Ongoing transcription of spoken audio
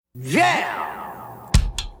Yeah!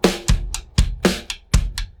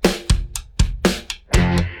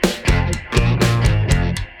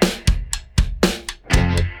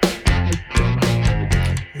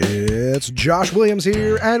 It's Josh Williams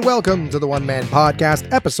here, and welcome to the One Man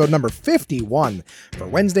Podcast, episode number 51 for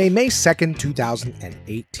Wednesday, May 2nd,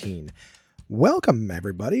 2018. Welcome,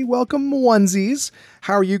 everybody. Welcome, onesies.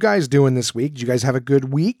 How are you guys doing this week? Did you guys have a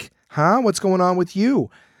good week? What's going on with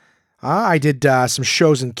you? I did some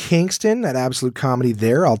shows in Kingston at Absolute Comedy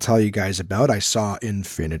there. I'll tell you guys about. I saw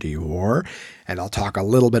Infinity War, and I'll talk a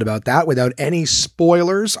little bit about that without any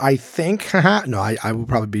spoilers, I think. No, I will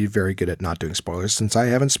probably be very good at not doing spoilers since I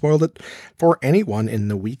haven't spoiled it for anyone in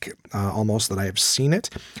the week almost that I have seen it.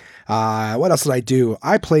 What else did I do?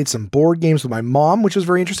 I played some board games with my mom, which was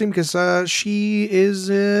very interesting because she is,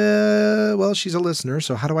 she's a listener.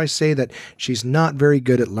 So how do I say that she's not very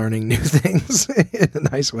good at learning new things in a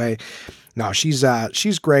nice way? No, she's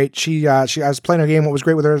great. I was playing a game. What was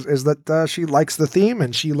great with her is that she likes the theme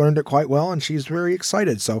and she learned it quite well and she's very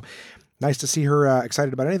excited. So nice to see her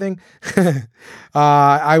excited about anything.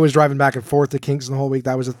 I was driving back and forth to Kingston the whole week.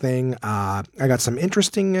 That was a thing. I got some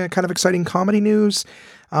interesting, kind of exciting comedy news.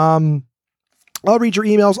 I'll read your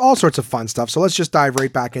emails, all sorts of fun stuff. So let's just dive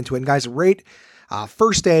right back into it. And guys,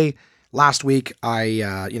 first day last week,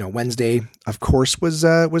 Wednesday, of course, was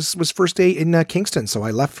first day in Kingston. So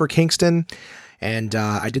I left for Kingston and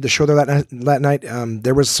I did the show there that night.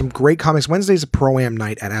 There was some great comics. Wednesday's a Pro-Am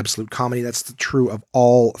night at Absolute Comedy. That's true of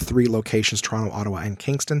all three locations, Toronto, Ottawa, and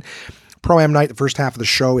Kingston. Pro-Am night, the first half of the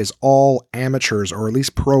show is all amateurs, or at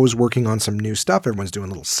least pros working on some new stuff. Everyone's doing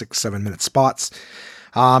little 6-7 minute spots.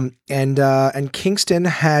 And Kingston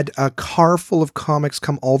had a car full of comics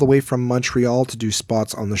come all the way from Montreal to do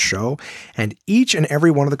spots on the show. And each and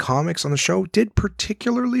every one of the comics on the show did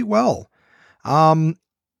particularly well. I'll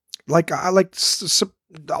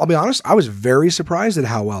be honest, I was very surprised at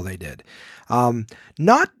how well they did.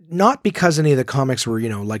 Not because any of the comics were,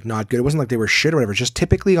 not good. It wasn't like they were shit or whatever. Just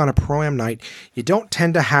typically on a Pro-Am night, you don't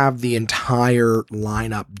tend to have the entire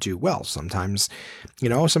lineup do well. Sometimes,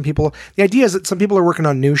 the idea is that some people are working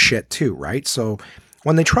on new shit too, right? So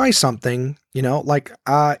when they try something,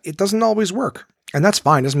 it doesn't always work. And that's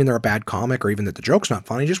fine. Doesn't mean they're a bad comic or even that the joke's not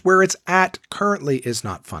funny. Just where it's at currently is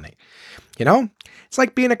not funny. It's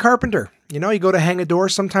like being a carpenter. You go to hang a door.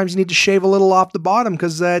 Sometimes you need to shave a little off the bottom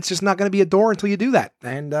because it's just not going to be a door until you do that.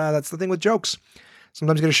 And that's the thing with jokes.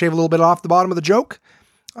 Sometimes you got to shave a little bit off the bottom of the joke,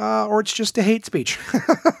 or it's just a hate speech.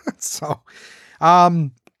 So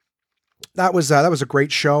that was a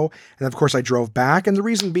great show. And of course I drove back. And the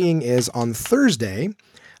reason being is on Thursday,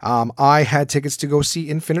 I had tickets to go see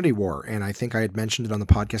Infinity War. And I think I had mentioned it on the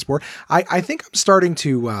podcast before. I think I'm starting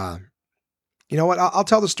to, you know what? I'll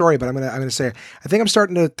tell the story, but I'm gonna say I think I'm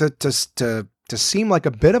starting to seem like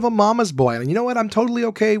a bit of a mama's boy, and you know what? I'm totally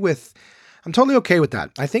okay with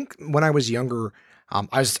that. I think when I was younger,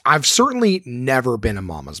 I've certainly never been a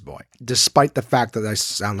mama's boy, despite the fact that I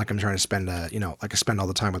sound like I'm trying to spend I spend all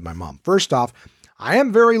the time with my mom. First off, I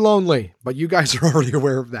am very lonely, but you guys are already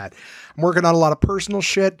aware of that. I'm working on a lot of personal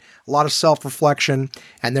shit, a lot of self-reflection,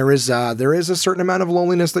 and there is a certain amount of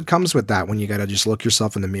loneliness that comes with that when you got to just look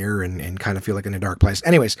yourself in the mirror and kind of feel like in a dark place.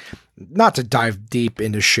 Anyways, not to dive deep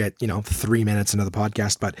into shit, 3 minutes into the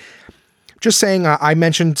podcast, but just saying, I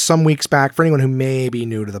mentioned some weeks back, for anyone who may be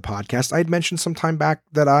new to the podcast, I had mentioned some time back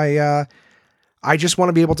that I just want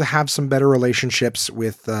to be able to have some better relationships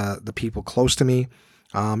with the people close to me.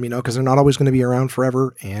 Because they're not always going to be around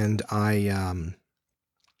forever. And I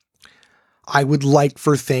would like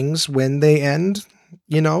for things when they end,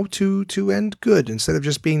 to end good instead of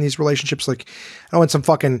just being these relationships like, I want some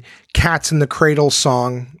fucking Cats in the Cradle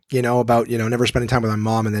song, about, never spending time with my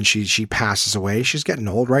mom and then she passes away. She's getting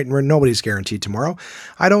old, right? And nobody's guaranteed tomorrow.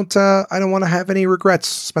 I don't want to have any regrets,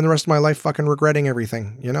 spend the rest of my life fucking regretting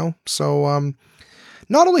everything, So,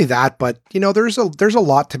 not only that, but, there's a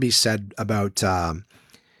lot to be said about,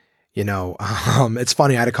 it's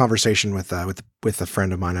funny. I had a conversation with a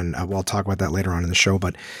friend of mine, and we'll talk about that later on in the show.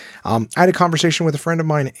 But I had a conversation with a friend of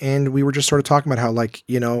mine, and we were just sort of talking about how,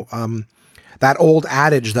 that old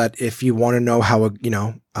adage that if you want to know how a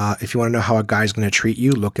guy's going to treat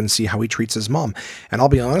you, look and see how he treats his mom. And I'll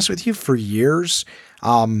be honest with you, for years,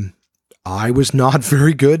 I was not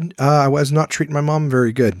very good. I was not treating my mom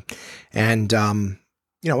very good, and I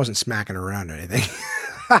wasn't smacking her around or anything.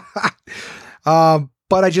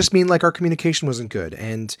 But I just mean our communication wasn't good.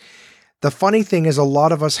 And the funny thing is a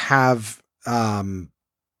lot of us have, I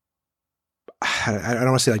don't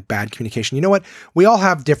want to say bad communication. You know what? We all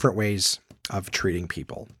have different ways of treating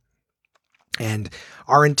people. And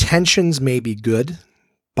our intentions may be good,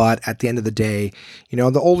 But at the end of the day,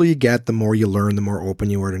 the older you get, the more you learn, the more open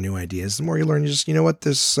you are to new ideas. The more you learn, you just,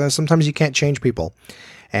 this, sometimes you can't change people.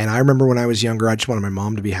 And I remember when I was younger, I just wanted my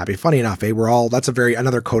mom to be happy. Funny enough, that's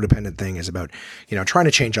another codependent thing, is about, trying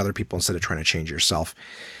to change other people instead of trying to change yourself.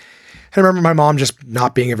 I remember my mom just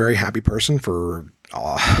not being a very happy person for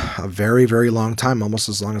a very, very long time, almost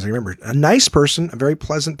as long as I remember. A nice person, a very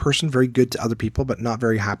pleasant person, very good to other people, but not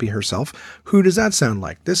very happy herself. Who does that sound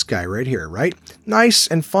like? This guy right here, right? Nice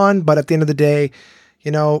and fun, but at the end of the day,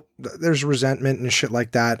 there's resentment and shit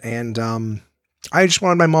like that. And I just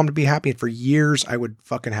wanted my mom to be happy. And for years, I would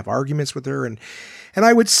fucking have arguments with her, and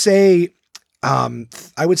I would say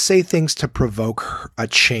things to provoke a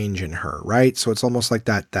change in her, right? So it's almost like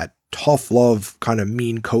that tough love kind of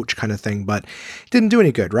mean coach kind of thing, but it didn't do any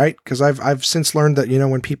good, right? Because I've since learned that,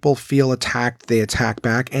 when people feel attacked, they attack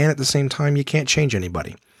back. And at the same time, you can't change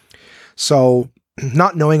anybody. So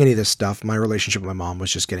not knowing any of this stuff, my relationship with my mom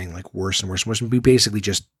was just getting like worse and worse and worse. And we basically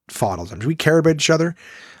just fought all the time. We cared about each other.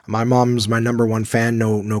 My mom's my number one fan.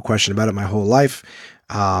 No question about it, my whole life.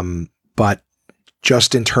 But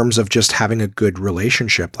just in terms of just having a good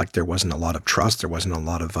relationship, like there wasn't a lot of trust. There wasn't a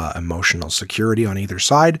lot of emotional security on either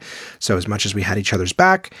side. So as much as we had each other's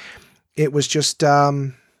back, it was just,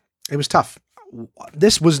 it was tough.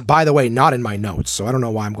 This was, by the way, not in my notes. So I don't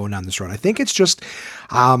know why I'm going down this road. I think it's just,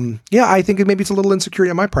 I think maybe it's a little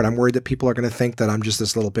insecurity on my part. I'm worried that people are going to think that I'm just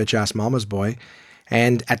this little bitch ass mama's boy.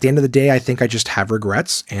 And at the end of the day, I think I just have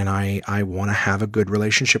regrets, and I want to have a good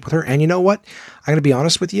relationship with her. And you know what? I'm going to be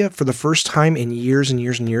honest with you. For the first time in years and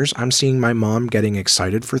years and years, I'm seeing my mom getting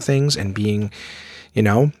excited for things and being,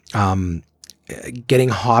 getting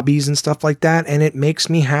hobbies and stuff like that. And it makes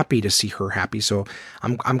me happy to see her happy. So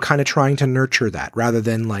I'm kind of trying to nurture that rather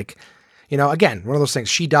than like, again, one of those things.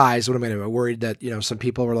 She dies. What am I going to be worried that, some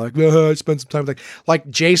people were like, I spent some time with like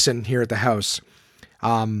Jason here at the house.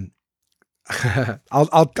 I'll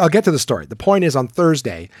get to the story. The point is, on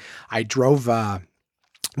Thursday, I drove,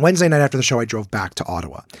 Wednesday night after the show, I drove back to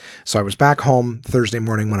Ottawa. So I was back home Thursday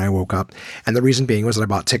morning when I woke up. And the reason being was that I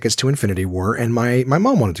bought tickets to Infinity War, and my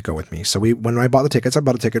mom wanted to go with me. So when I bought the tickets, I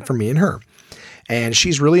bought a ticket for me and her. And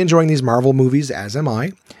she's really enjoying these Marvel movies, as am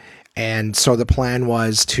I. And so the plan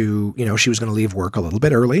was to, she was going to leave work a little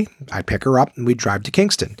bit early. I'd pick her up and we'd drive to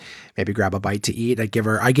Kingston, maybe grab a bite to eat. I gave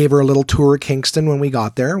her a little tour of Kingston when we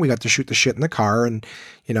got there. We got to shoot the shit in the car and,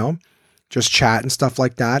 just chat and stuff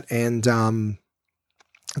like that. And,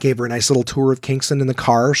 gave her a nice little tour of Kingston in the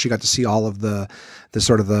car. She got to see all of the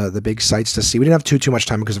sort of the big sights to see. We didn't have too much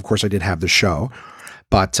time because of course I did have the show,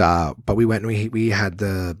 but we went and we had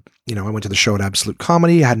I went to the show at Absolute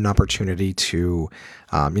Comedy. I had an opportunity to,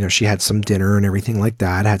 she had some dinner and everything like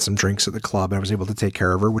that. I had some drinks at the club. And I was able to take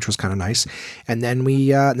care of her, which was kind of nice. And then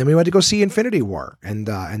we went to go see Infinity War, and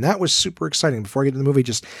that was super exciting. Before I get to the movie,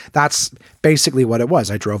 that's basically what it was.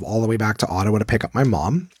 I drove all the way back to Ottawa to pick up my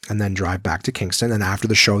mom, and then drive back to Kingston. And after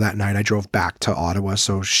the show that night, I drove back to Ottawa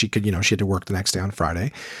so she could, she had to work the next day on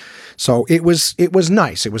Friday. So it was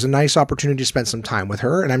nice. It was a nice opportunity to spend some time with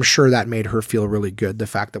her. And I'm sure that made her feel really good. The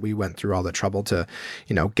fact that we went through all the trouble to,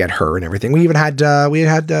 get her and everything. We even had,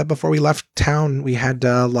 before we left town, we had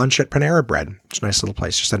lunch at Panera Bread. It's a nice little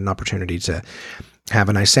place. Just had an opportunity to have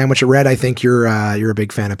a nice sandwich at Red. I think you're a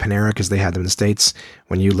big fan of Panera because they had them in the States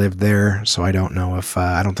when you lived there. So I don't know if,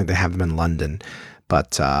 I don't think they have them in London,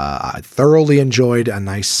 but I thoroughly enjoyed a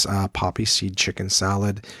nice poppy seed chicken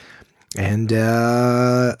salad. And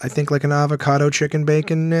I think like an avocado chicken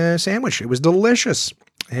bacon sandwich. It was delicious.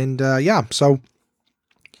 And so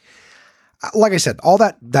like I said, all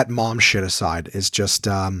that mom shit aside is just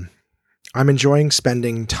I'm enjoying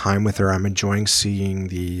spending time with her. I'm enjoying seeing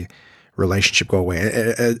the relationship go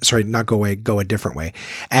away. Go a different way.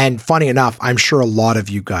 And funny enough, I'm sure a lot of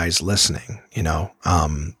you guys listening,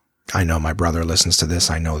 I know my brother listens to this.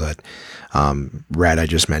 I know that Red, I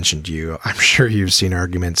just mentioned you. I'm sure you've seen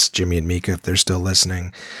arguments, Jimmy and Mika, if they're still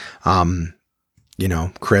listening.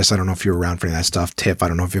 Chris, I don't know if you're around for any of that stuff. Tiff, I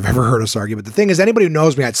don't know if you've ever heard us argue. But the thing is, anybody who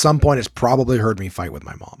knows me at some point has probably heard me fight with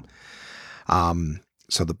my mom.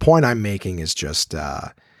 So the point I'm making is just,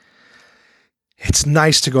 it's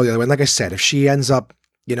nice to go the other way. And like I said, if she ends up,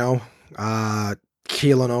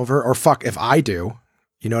 keeling over, or fuck, if I do,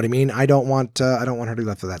 you know what I mean? I don't want her to be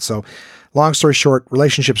left with that. So long story short,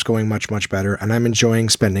 relationship's going much, much better, and I'm enjoying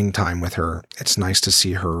spending time with her. It's nice to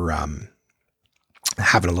see her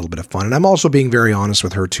having a little bit of fun. And I'm also being very honest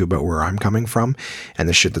with her too about where I'm coming from and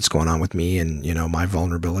the shit that's going on with me and, my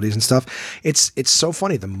vulnerabilities and stuff. It's so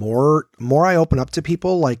funny. The more I open up to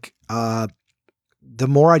people, like, the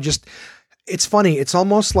more it's funny. It's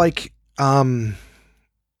almost like,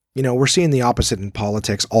 we're seeing the opposite in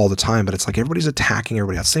politics all the time, but it's like everybody's attacking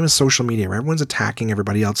everybody else. Same as social media, where everyone's attacking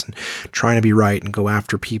everybody else and trying to be right and go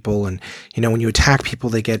after people. And, when you attack people,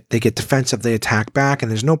 they get defensive, they attack back,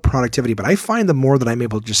 and there's no productivity. But I find the more that I'm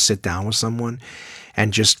able to just sit down with someone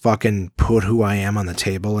and just fucking put who I am on the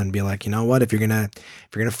table and be like, you know what, if you're going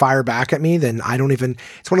to fire back at me, then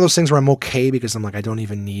it's one of those things where I'm okay, because I'm like, I don't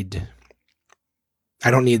need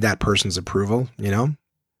that person's approval,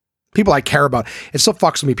 People I care about. It still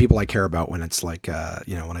fucks with me, people I care about, when it's like,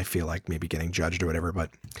 when I feel like maybe getting judged or whatever,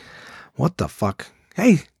 but what the fuck?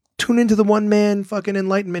 Hey, tune into the One Man fucking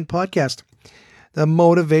Enlightenment podcast. The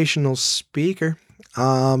motivational speaker.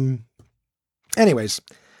 Anyways,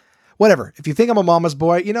 whatever. If you think I'm a mama's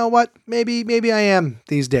boy, you know what? Maybe I am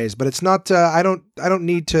these days, but it's not, I don't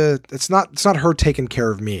need to, it's not her taking care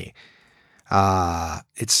of me.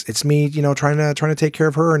 It's me, trying to take care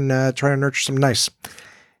of her and, trying to nurture some nice.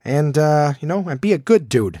 And, and be a good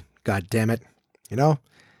dude. God damn it.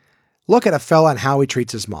 Look at a fella and how he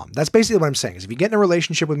treats his mom. That's basically what I'm saying, is if you get in a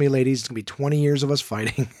relationship with me, ladies, it's going to be 20 years of us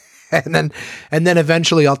fighting. and then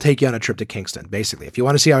eventually I'll take you on a trip to Kingston. Basically, if you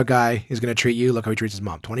want to see how a guy is going to treat you, look how he treats his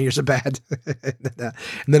mom. 20 years of bad. And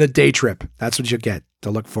then a day trip. That's what you get to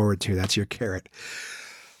look forward to. That's your carrot.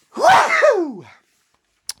 Woo!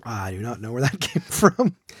 I do not know where that came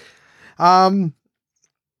from.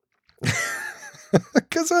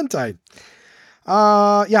 Gesundheit.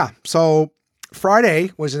 Yeah. So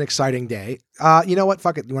Friday was an exciting day. You know what?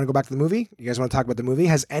 Fuck it. You want to go back to the movie? You guys want to talk about the movie?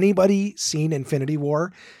 Has anybody seen Infinity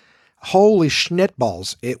War? Holy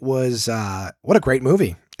schnitballs. It was, what a great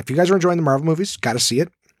movie. If you guys are enjoying the Marvel movies, got to see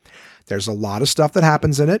it. There's a lot of stuff that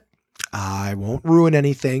happens in it. I won't ruin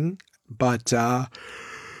anything, but, I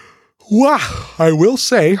will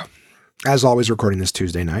say, as always, recording this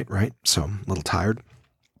Tuesday night, right? So I'm a little tired.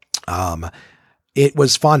 It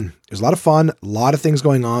was fun. It was a lot of fun, a lot of things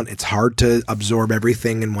going on. It's hard to absorb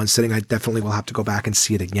everything in one sitting. I definitely will have to go back and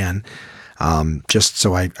see it again. Just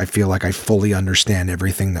so I feel like I fully understand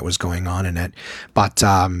everything that was going on in it. But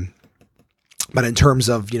in terms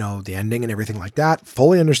of, the ending and everything like that,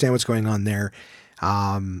 fully understand what's going on there.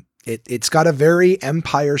 It's got a very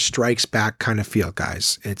Empire Strikes Back kind of feel,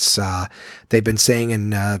 guys. It's, they've been saying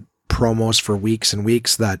in, promos for weeks and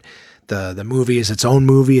weeks that the movie is its own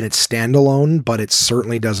movie and it's standalone, but it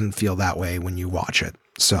certainly doesn't feel that way when you watch it.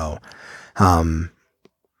 So,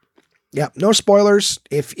 yeah, no spoilers.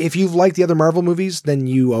 If you've liked the other Marvel movies, then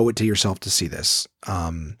you owe it to yourself to see this.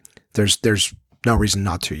 There's no reason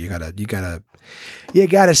not to. You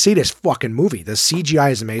gotta see this fucking movie. The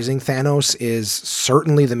CGI is amazing. Thanos is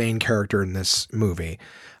certainly the main character in this movie.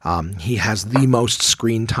 He has the most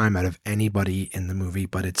screen time out of anybody in the movie,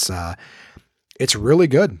 but it's really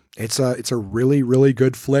good. It's a really, really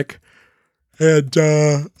good flick. And,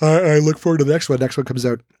 I look forward to the next one. Next one comes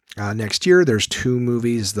out, next year. There's 2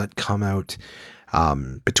 movies that come out,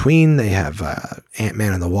 between. They have,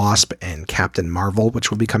 Ant-Man and the Wasp and Captain Marvel, which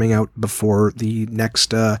will be coming out before the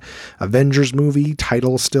next, Avengers movie,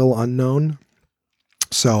 title still unknown.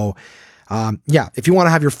 So, yeah, if you want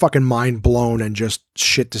to have your fucking mind blown and just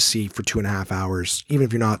shit to see for 2.5 hours, even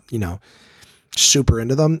if you're not, super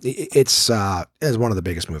into them, it's one of the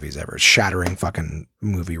biggest movies ever. It's shattering fucking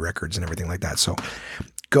movie records and everything like that. So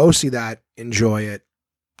go see that, enjoy it.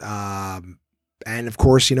 And of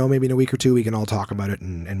course, maybe in a week or 2, we can all talk about it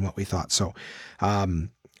and what we thought. So,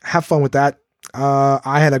 have fun with that.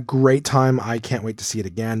 I had a great time. I can't wait to see it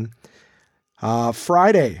again.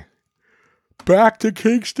 Friday, back to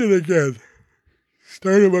Kingston again.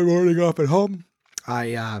 Started my morning off at home.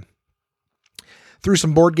 I, threw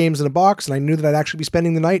some board games in a box, and I knew that I'd actually be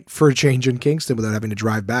spending the night for a change in Kingston without having to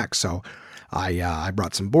drive back. So I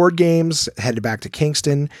brought some board games, headed back to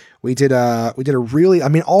Kingston. We did a really,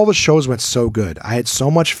 all the shows went so good. I had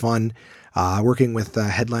so much fun, working with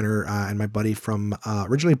Headliner, and my buddy from,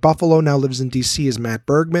 originally Buffalo, now lives in DC, is Matt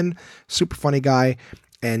Bergman. Super funny guy.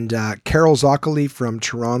 And, Carol Zoccoli from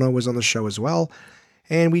Toronto was on the show as well.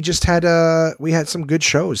 And we just had, we had some good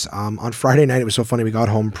shows. On Friday night, it was so funny. We got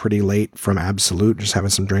home pretty late from Absolute, just having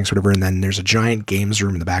some drinks, whatever. And then there's a giant games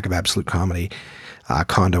room in the back of Absolute Comedy,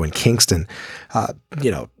 condo in Kingston,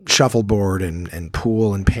 shuffleboard and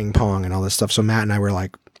pool and ping pong and all this stuff. So Matt and I we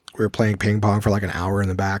were playing ping pong for like an hour in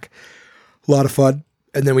the back. A lot of fun.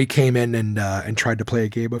 And then we came in and tried to play a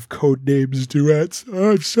game of Codenames Duets.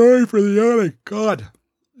 Oh, I'm sorry for the yawning. God.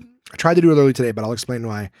 I tried to do it early today, but I'll explain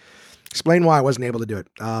why. I wasn't able to do it.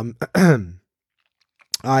 I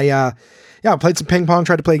played some ping pong,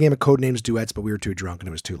 tried to play a game of Codenames Duets, but we were too drunk and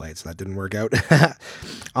it was too late, so that didn't work out.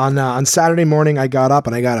 On Saturday morning, I got up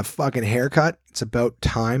and I got a fucking haircut. It's about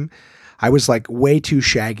time. I was like way too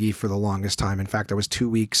shaggy for the longest time. In fact, I was 2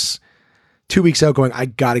 weeks out going, I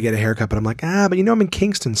got to get a haircut. But I'm like, but I'm in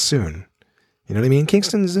Kingston soon. You know what I mean?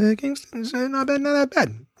 Kingston's not bad, not that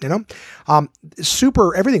bad. You know,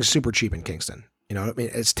 everything's super cheap in Kingston. You know, I mean,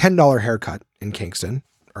 it's $10 haircut in Kingston.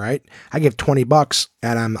 All right, I give $20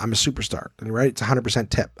 and I'm a superstar. Right, it's 100%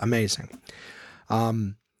 tip. Amazing.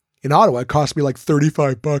 In Ottawa, it cost me like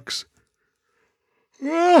 $35.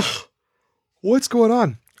 Ugh, what's going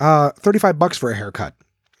on? $35 for a haircut.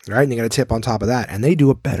 Right, and you got a tip on top of that, and they do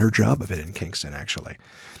a better job of it in Kingston, actually.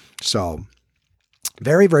 So,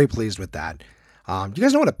 very, very pleased with that. Do you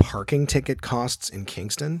guys know what a parking ticket costs in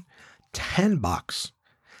Kingston? $10.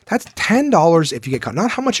 That's $10 if you get caught.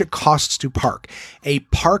 Not how much it costs to park. A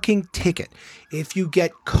parking ticket. If you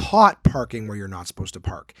get caught parking where you're not supposed to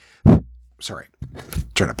park. Sorry.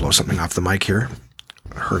 Trying to blow something off the mic here.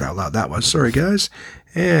 I heard how loud that was. Sorry, guys.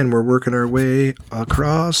 And we're working our way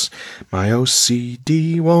across. My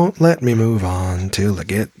OCD won't let me move on till I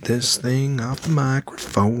get this thing off the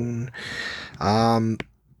microphone.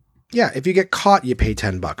 Yeah, if you get caught, you pay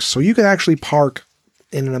 $10. So you can actually park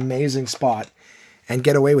in an amazing spot and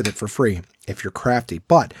get away with it for free if you're crafty.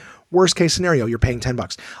 But worst case scenario, you're paying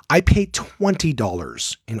 $10. I pay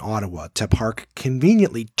 $20 in Ottawa to park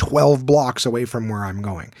conveniently 12 blocks away from where I'm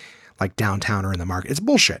going, like downtown or in the market. It's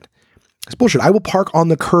bullshit. It's bullshit. I will park on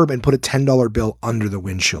the curb and put a $10 bill under the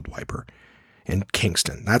windshield wiper in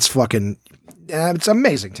Kingston. That's fucking, it's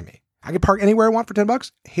amazing to me. I can park anywhere I want for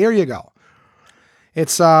 $10. Here you go.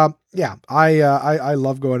 It's, yeah, I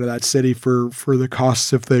love going to that city for the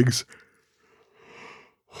costs of things.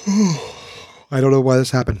 I don't know why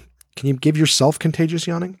this happened. Can you give yourself contagious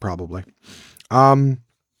yawning? Probably. So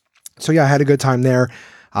yeah, I had a good time there.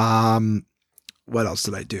 What else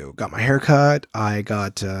did I do? Got my hair cut. I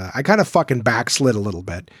kind of fucking backslid a little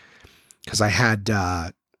bit because I had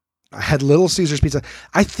Little Caesars pizza.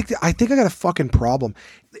 I think I got a fucking problem.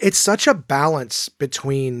 It's such a balance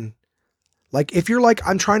between, like, if you're like,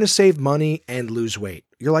 I'm trying to save money and lose weight.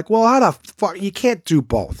 You're like, well, how the fuck? You can't do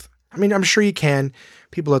both. I mean, I'm sure you can.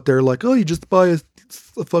 People out there are like, oh, you just buy a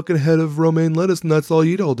fucking head of romaine lettuce and that's all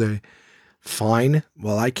you eat all day. Fine.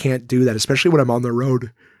 Well, I can't do that, especially when I'm on the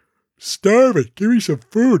road. Starving. Give me some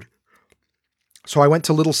food. So I went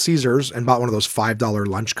to Little Caesars and bought one of those $5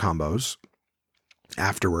 lunch combos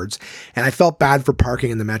afterwards. And I felt bad for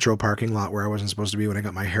parking in the Metro parking lot where I wasn't supposed to be when I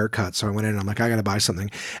got my hair cut. So I went in and I'm like, I got to buy something.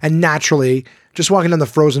 And naturally, just walking down the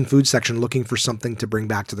frozen food section looking for something to bring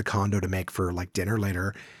back to the condo to make for like dinner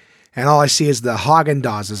later. And all I see is the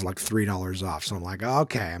Haagen-Dazs is like $3 off. So I'm like,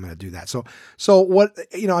 okay, I'm going to do that. So what,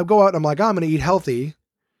 you know, I go out and I'm like, I'm going to eat healthy.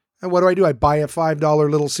 And what do? I buy a $5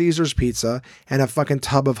 Little Caesars pizza and a fucking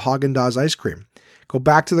tub of Haagen-Dazs ice cream. Go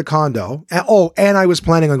back to the condo. And I was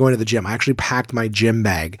planning on going to the gym. I actually packed my gym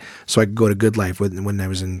bag so I could go to Good Life when I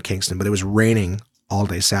was in Kingston, but it was raining all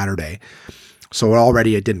day Saturday. So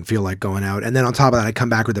already it didn't feel like going out. And then on top of that, I come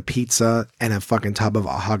back with a pizza and a fucking tub of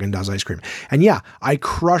Haagen-Dazs ice cream. And yeah, I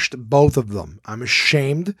crushed both of them. I'm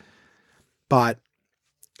ashamed, but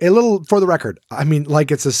a little, for the record, I mean,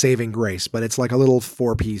 like it's a saving grace, but it's like a little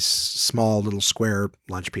 4-piece, small little square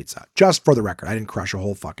lunch pizza. Just for the record, I didn't crush a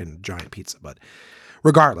whole fucking giant pizza, but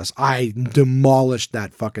regardless, I demolished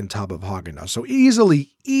that fucking tub of Haagen-Dazs. So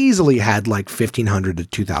easily had like 1,500 to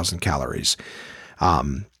 2,000 calories.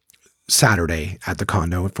 Saturday at the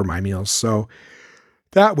condo for my meals. So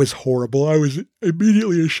that was horrible. I was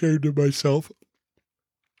immediately ashamed of myself.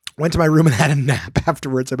 Went to my room and had a nap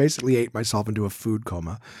afterwards. I basically ate myself into a food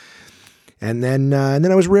coma. And then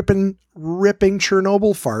I was ripping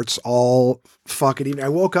Chernobyl farts all fucking evening. I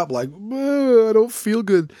woke up like, I don't feel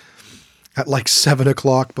good at like 7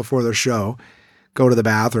 o'clock before the show. Go to the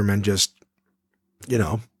bathroom and just, you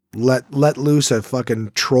know, let loose a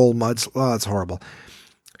fucking troll mud. Oh, that's horrible.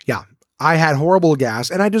 Yeah. I had horrible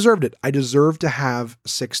gas and I deserved it. I deserved to have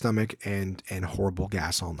sick stomach and horrible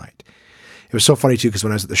gas all night. It was so funny too, because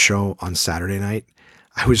when I was at the show on Saturday night,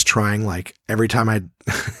 I was trying like every time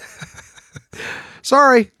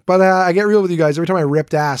sorry, but I get real with you guys. Every time I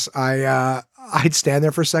ripped ass, I'd stand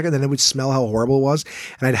there for a second, then it would smell how horrible it was,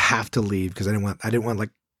 and I'd have to leave because I didn't want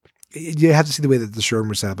like, you have to see the way that the showroom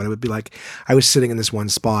was set up, but it would be like I was sitting in this one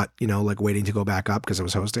spot, you know, like waiting to go back up because I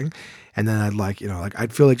was hosting. And then I'd like, you know, like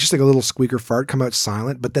I'd feel like just like a little squeaker fart come out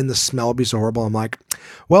silent, but then the smell would be so horrible. I'm like,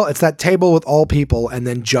 well, it's that table with all people and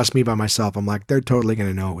then just me by myself. I'm like, they're totally going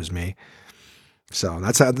to know it was me. So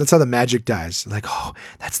that's how the magic dies. Like, oh,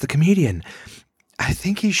 that's the comedian. I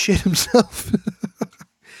think he shit himself.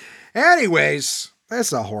 Anyways,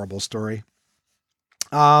 that's a horrible story.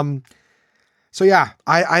 So yeah,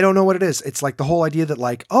 I don't know what it is. It's like the whole idea that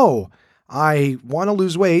like, oh, I want to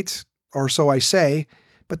lose weight or so I say.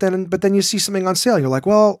 But then you see something on sale. You're like,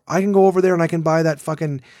 well, I can go over there and I can buy that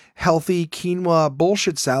fucking healthy quinoa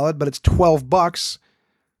bullshit salad, but it's $12.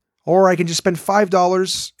 Or I can just spend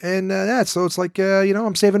 $5 and so it's like,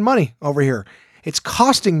 I'm saving money over here. It's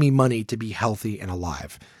costing me money to be healthy and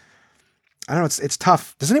alive. I don't know, it's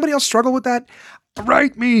tough. Does anybody else struggle with that?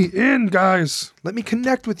 Write me in, guys. Let me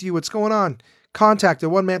connect with you. What's going on? Contact at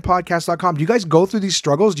onemanpodcast.com. Do you guys go through these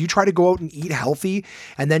struggles? Do you try to go out and eat healthy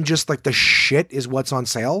and then just like the shit is what's on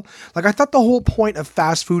sale? Like I thought the whole point of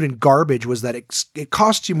fast food and garbage was that it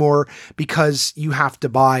costs you more because you have to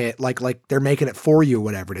buy it like they're making it for you or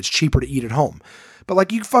whatever. And it's cheaper to eat at home. But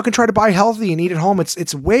like you fucking try to buy healthy and eat at home.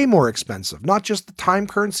 It's way more expensive. Not just the time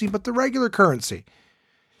currency, but the regular currency.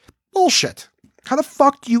 Bullshit. How the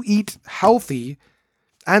fuck do you eat healthy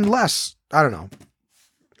and less? I don't know.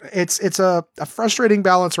 It's a frustrating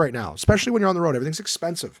balance right now, especially when you're on the road. Everything's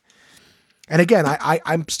expensive. And again,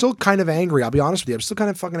 I'm still kind of angry. I'll be honest with you. I'm still kind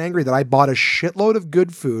of fucking angry that I bought a shitload of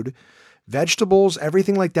good food, vegetables,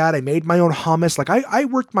 everything like that. I made my own hummus. Like I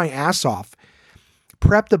worked my ass off,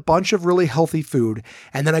 prepped a bunch of really healthy food,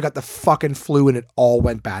 and then I got the fucking flu and it all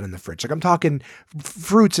went bad in the fridge. Like I'm talking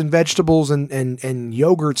fruits and vegetables and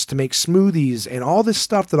yogurts to make smoothies and all this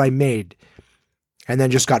stuff that I made. And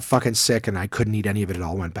then just got fucking sick and I couldn't eat any of it. It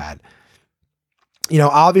all went bad.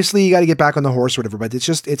 Obviously you got to get back on the horse or whatever, but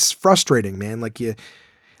it's frustrating, man. Like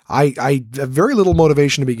I have very little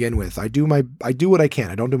motivation to begin with. I do what I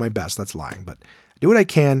can. I don't do my best. That's lying, but I do what I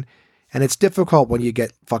can. And it's difficult when you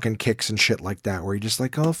get fucking kicks and shit like that, where you're just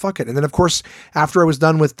like, oh, fuck it. And then of course, after I was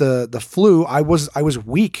done with the flu, I was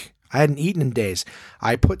weak. I hadn't eaten in days.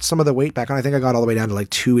 I put some of the weight back on. I think I got all the way down to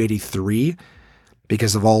like 283.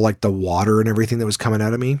 Because of all like the water and everything that was coming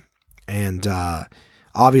out of me. And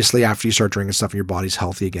obviously after you start drinking stuff and your body's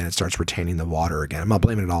healthy again, it starts retaining the water again. I'm not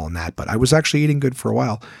blaming it all on that, but I was actually eating good for a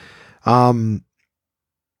while. The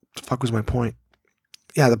fuck was my point?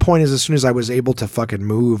 Yeah, the point is as soon as I was able to fucking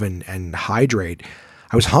move and hydrate,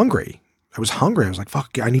 I was hungry. I was like,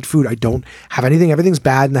 fuck, I need food. I don't have anything. Everything's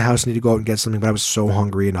bad in the house. I need to go out and get something, but I was so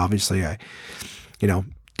hungry. And obviously I,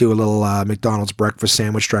 do a little McDonald's breakfast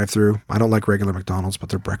sandwich drive-through. I don't like regular McDonald's, but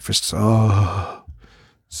their breakfasts,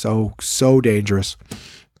 so dangerous.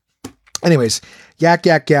 Anyways, yak.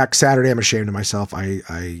 Saturday, I'm ashamed of myself.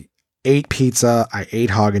 I ate pizza. I ate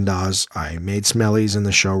Haagen-Dazs. I made smellies in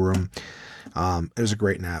the showroom. It was a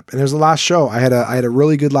great nap. And it was the last show. I had a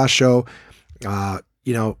really good last show. I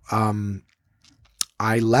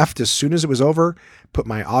left as soon as it was over, put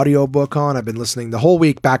my audiobook on. I've been listening the whole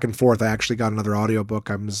week back and forth. I actually got another audiobook.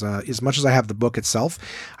 As much as I have the book itself,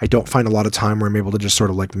 I don't find a lot of time where I'm able to just sort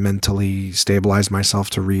of like mentally stabilize myself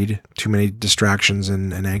to read. Too many distractions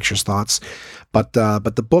and anxious thoughts. But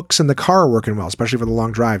the books in the car are working well, especially for the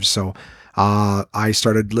long drives. So I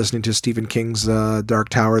started listening to Stephen King's Dark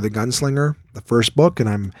Tower, the Gunslinger, the first book, and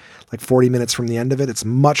I'm like 40 minutes from the end of it. It's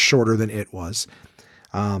much shorter than it was.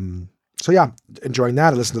 So yeah, enjoying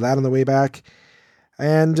that. I listened to that on the way back.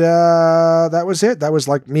 And that was it. That was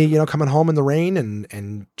like me, coming home in the rain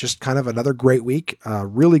and just kind of another great week.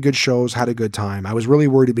 Really good shows, had a good time. I was really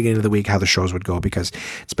worried at the beginning of the week how the shows would go because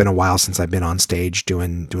it's been a while since I've been on stage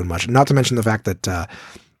doing much. Not to mention the fact that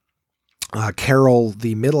Carol,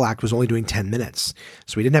 the middle act, was only doing 10 minutes.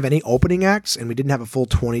 So we didn't have any opening acts and we didn't have a full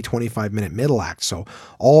 25 minute middle act. So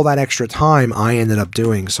all that extra time I ended up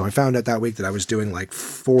doing. So I found out that week that I was doing like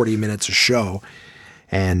 40 minutes a show.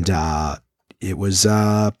 And it was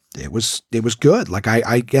good. Like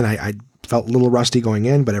I felt a little rusty going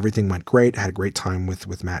in, but everything went great. I had a great time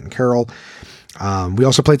with Matt and Carol. We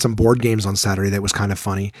also played some board games on Saturday. That was kind of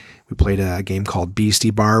funny. We played a game called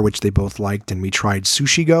Beastie Bar, which they both liked. And we tried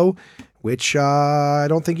Sushi Go, which I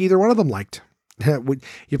don't think either one of them liked.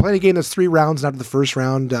 You're playing a game that's 3 rounds. And after the first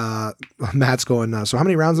round, Matt's going, so how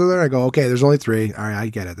many rounds are there? I go, okay, there's only 3. All right, I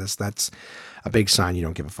get it. That's a big sign you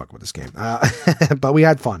don't give a fuck with this game. But we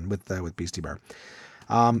had fun with Beastie Bar.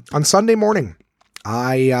 On Sunday morning,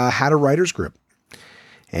 I had a writer's group.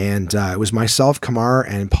 And it was myself, Kamar,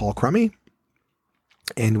 and Paul Crummy.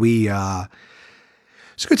 And we...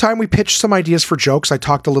 it's a good time. We pitched some ideas for jokes. I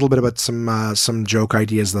talked a little bit about some joke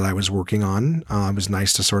ideas that I was working on. It was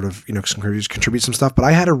nice to sort of, contribute some stuff. But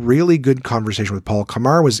I had a really good conversation with Paul.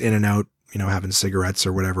 Kamar was in and out, having cigarettes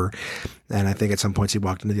or whatever. And I think at some points he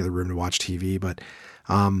walked into the other room to watch TV. But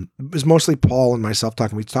it was mostly Paul and myself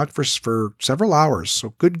talking. We talked for several hours.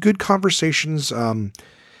 So good conversations.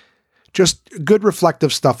 just good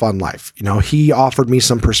reflective stuff on life. You know, he offered me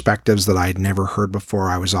some perspectives that I had never heard before.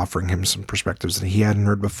 I was offering him some perspectives that he hadn't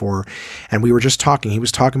heard before. And we were just talking. He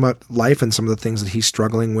was talking about life and some of the things that he's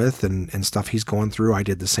struggling with and stuff he's going through. I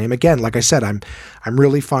did the same. Again, like I said, I'm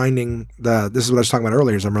really finding this is what I was talking about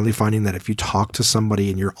earlier, is I'm really finding that if you talk to somebody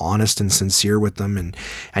and you're honest and sincere with them and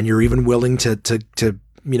you're even willing to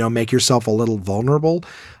you know, make yourself a little vulnerable,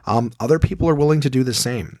 other people are willing to do the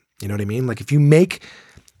same. You know what I mean? Like if you make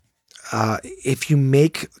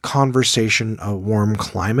conversation a warm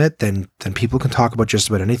climate, then people can talk about just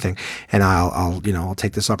about anything. And I'll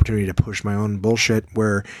take this opportunity to push my own bullshit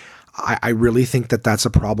where I really think that that's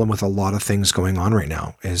a problem with a lot of things going on right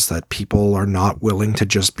now, is that people are not willing to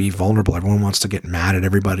just be vulnerable. Everyone wants to get mad at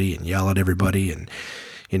everybody and yell at everybody and,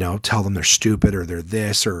 you know, tell them they're stupid or they're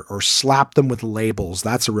this or slap them with labels.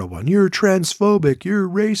 That's a real one. You're transphobic, you're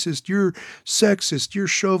racist, you're sexist, you're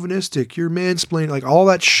chauvinistic, you're mansplaining, like all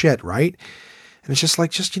that shit, right? And it's just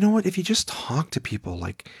like, you know what? If you just talk to people,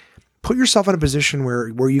 like put yourself in a position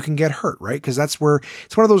where you can get hurt, right? Because that's where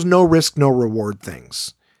it's one of those no risk, no reward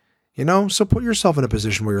things. You know, so put yourself in a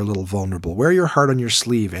position where you're a little vulnerable, wear your heart on your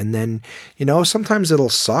sleeve. And then, you know, sometimes it'll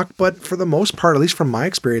suck, but for the most part, at least from my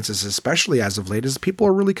experiences, especially as of late, is people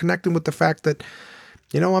are really connecting with the fact that,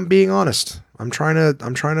 you know, I'm being honest. I'm trying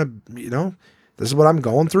to, you know, this is what I'm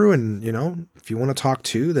going through. And, you know, if you want to talk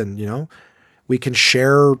too, then, you know, we can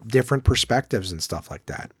share different perspectives and stuff like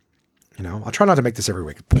that. You know, I'll try not to make this every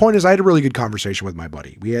week. The point is, I had a really good conversation with my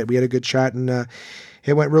buddy. We had a good chat and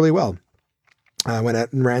it went really well. I went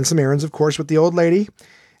out and ran some errands, of course, with the old lady,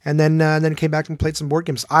 and then came back and played some board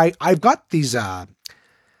games. I've got these. Again,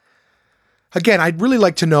 I'd really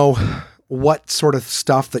like to know what sort of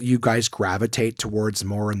stuff that you guys gravitate towards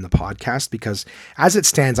more in the podcast, because as it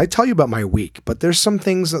stands, I tell you about my week, but there's some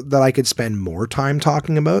things that I could spend more time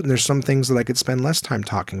talking about, and there's some things that I could spend less time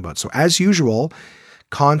talking about. So as usual,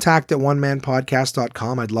 contact at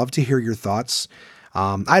onemanpodcast.com. I'd love to hear your thoughts.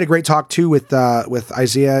 I had a great talk too with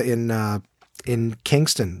Isaiah in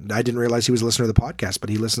Kingston. I didn't realize he was a listener to the podcast,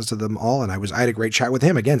 but he listens to them all. And I had a great chat with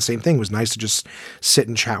him. Again, same thing. It was nice to just sit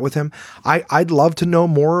and chat with him. I'd love to know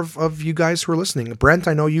more of you guys who are listening. Brent,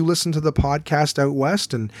 I know you listen to the podcast out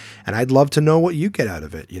west, and I'd love to know what you get out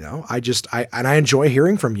of it. You know, I enjoy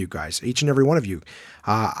hearing from you guys, each and every one of you.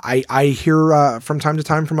 I hear from time to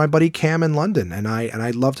time from my buddy Cam in London, and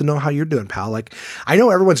I'd love to know how you're doing, pal. Like, I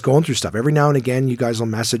know everyone's going through stuff. Every now and again, you guys will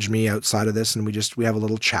message me outside of this, and we have a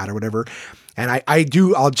little chat or whatever. And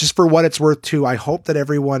I'll just, for what it's worth too, I hope that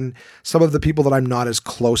everyone, some of the people that I'm not as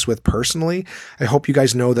close with personally, I hope you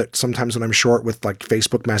guys know that sometimes when I'm short with like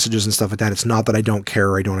Facebook messages and stuff like that, it's not that I don't care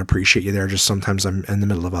or I don't appreciate you there. Just sometimes I'm in the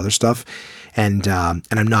middle of other stuff, and I'm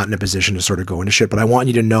not in a position to sort of go into shit. But I want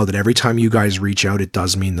you to know that every time you guys reach out, it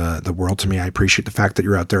does mean the world to me. I appreciate the fact that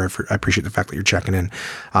you're out there. I appreciate the fact that you're checking in.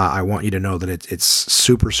 I want you to know that it's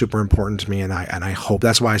super, super important to me. And I hope,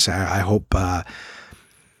 that's why I say, I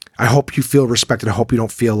hope you feel respected. I hope you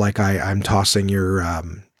don't feel like I'm tossing your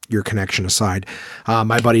connection aside.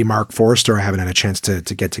 My buddy Mark Forrester, I haven't had a chance to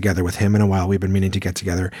get together with him in a while. We've been meaning to get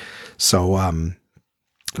together. So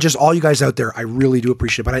just all you guys out there, I really do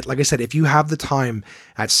appreciate it. But like I said, if you have the time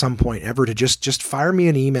at some point ever to just fire me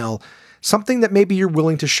an email, something that maybe you're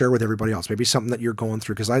willing to share with everybody else, maybe something that you're going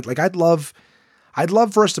through. Cause I'd love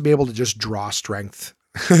for us to be able to just draw strength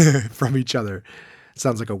from each other.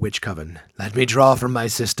 Sounds like a witch coven. Let me draw from my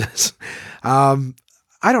sisters. I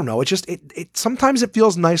don't know. It just, sometimes it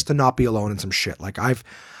feels nice to not be alone in some shit. Like I've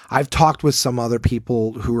talked with some other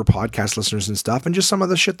people who are podcast listeners and stuff, and just some of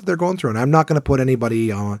the shit that they're going through. And I'm not going to put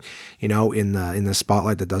anybody on, you know, in the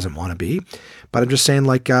spotlight that doesn't want to be, but I'm just saying,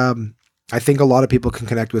 like, I think a lot of people can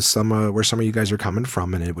connect with where some of you guys are coming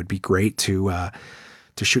from, and it would be great to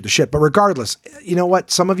shoot the shit. But regardless, you know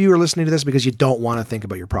what? Some of you are listening to this because you don't want to think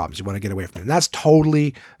about your problems. You want to get away from them. And that's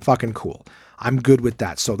totally fucking cool. I'm good with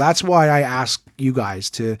that. So that's why I ask you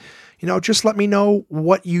guys to, you know, just let me know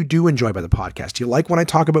what you do enjoy by the podcast. Do you like when I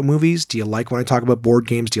talk about movies? Do you like when I talk about board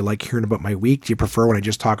games? Do you like hearing about my week? Do you prefer when I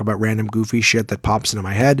just talk about random goofy shit that pops into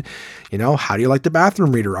my head? You know, how do you like the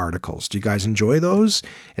bathroom reader articles? Do you guys enjoy those?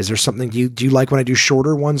 Is there something, do you like when I do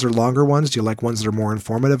shorter ones or longer ones? Do you like ones that are more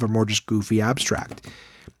informative or more just goofy abstract?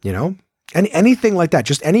 You know, anything like that,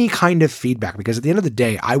 just any kind of feedback, because at the end of the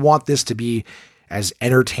day, I want this to be as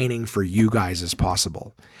entertaining for you guys as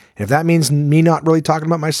possible. And if that means me not really talking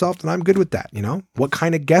about myself, then I'm good with that. You know, what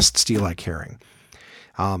kind of guests do you like hearing?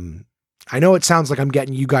 I know it sounds like I'm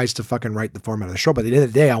getting you guys to fucking write the format of the show, but at the end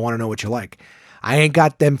of the day, I want to know what you like. I ain't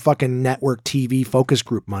got them fucking network TV focus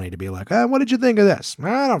group money to be like, what did you think of this?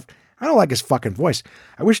 I don't like his fucking voice.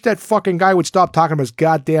 I wish that fucking guy would stop talking about his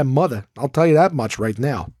goddamn mother. I'll tell you that much right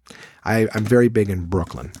now. I'm very big in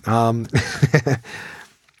Brooklyn.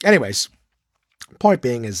 Anyways, point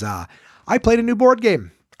being is I played a new board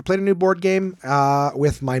game.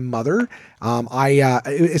 With my mother.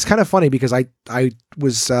 It's kind of funny because I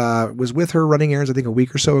was with her running errands, I think a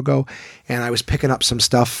week or so ago, and I was picking up some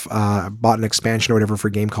stuff, bought an expansion or whatever for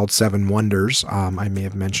a game called Seven Wonders. I may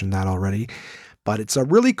have mentioned that already, but it's a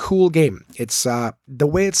really cool game. It's the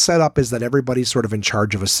way it's set up is that everybody's sort of in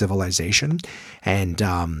charge of a civilization,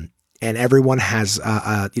 and everyone has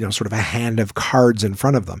sort of a hand of cards in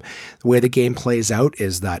front of them. The way the game plays out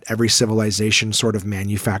is that every civilization sort of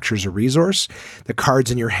manufactures a resource. The cards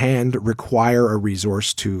in your hand require a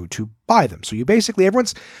resource to buy them. So you basically,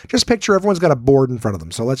 everyone's got a board in front of them.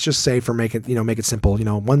 So let's just say, for make it simple,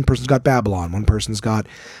 one person's got Babylon, one person's got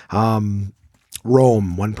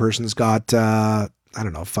Rome, one person's got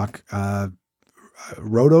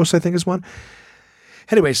Rhodos, I think is one.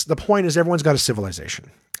 Anyways, the point is everyone's got a civilization.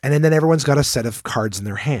 And then everyone's got a set of cards in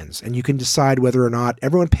their hands, and you can decide whether or not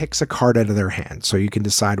everyone picks a card out of their hand. So you can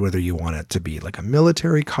decide whether you want it to be like a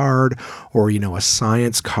military card or, a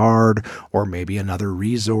science card or maybe another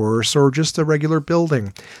resource or just a regular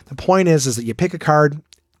building. The point is that you pick a card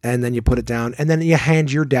and then you put it down and then you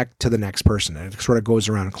hand your deck to the next person, and it sort of goes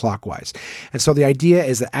around clockwise. And so the idea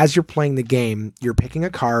is that as you're playing the game, you're picking a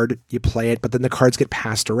card, you play it, but then the cards get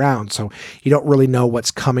passed around. So you don't really know what's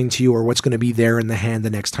coming to you or what's going to be there in the hand the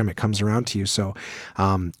next time it comes around to you. So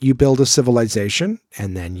you build a civilization,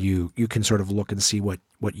 and then you can sort of look and see what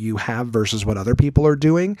you have versus what other people are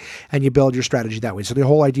doing, and you build your strategy that way. So the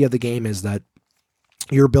whole idea of the game is that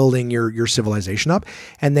you're building your civilization up.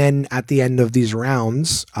 And then at the end of these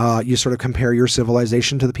rounds, you sort of compare your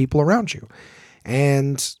civilization to the people around you.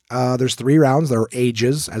 And there's 3 rounds. There are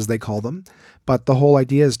ages, as they call them. But the whole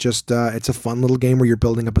idea is just, it's a fun little game where you're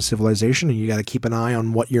building up a civilization, and you got to keep an eye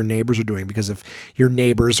on what your neighbors are doing. Because if your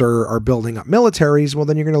neighbors are building up militaries, well,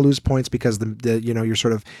 then you're going to lose points because you're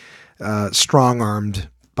sort of strong-armed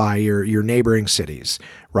by your neighboring cities,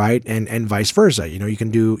 right? And vice versa. You can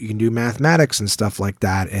do mathematics and stuff like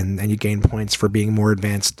that, and you gain points for being more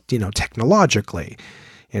advanced, technologically,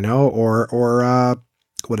 or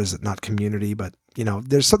what is it? Not community, but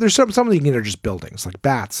there's something are just buildings like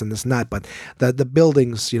bats and this and that, but the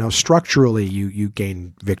buildings, structurally you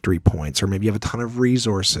gain victory points, or maybe you have a ton of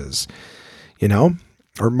resources,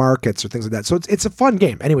 or markets or things like that. So it's a fun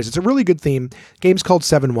game. Anyways, it's a really good theme. Game's called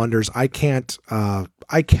Seven Wonders. I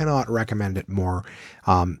cannot recommend it more.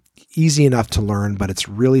 Easy enough to learn, but it's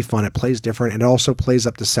really fun. It plays different, and it also plays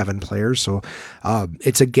up to 7 players. So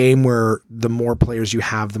it's a game where the more players you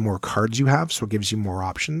have, the more cards you have. So it gives you more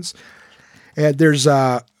options. And there's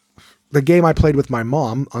the game I played with my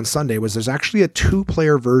mom on Sunday there's actually a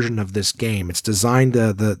 2-player version of this game. It's designed,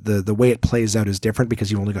 the way it plays out is different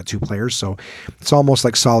because you've only got 2 players. So it's almost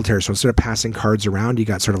like solitaire. So instead of passing cards around, you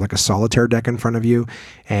got sort of like a solitaire deck in front of you,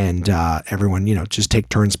 and everyone, just take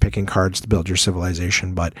turns picking cards to build your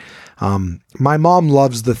civilization. But my mom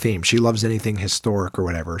loves the theme. She loves anything historic or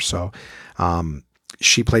whatever. So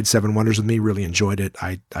she played Seven Wonders with me, really enjoyed it.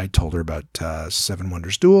 I told her about Seven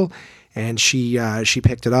Wonders Duel, and she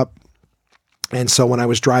picked it up. And so when I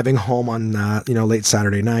was driving home on, late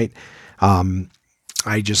Saturday night,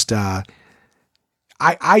 I just,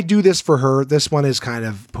 I do this for her. This one is kind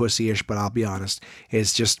of pussyish, but I'll be honest.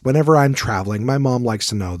 It's just whenever I'm traveling, my mom likes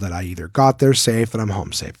to know that I either got there safe and I'm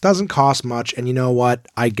home safe. Doesn't cost much. And you know what?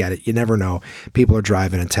 I get it. You never know. People are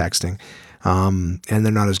driving and texting. And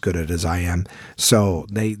they're not as good at it as I am. So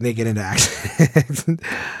they get into accidents.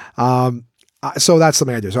 So that's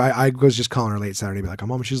something I do. So I was just calling her late Saturday, be like, "I'm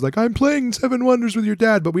home." She's like, "I'm playing Seven Wonders with your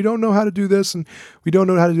dad, but we don't know how to do this, and we don't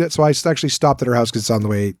know how to do that." So I actually stopped at her house because it's on the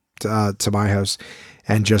way to my house,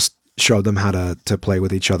 and just showed them how to play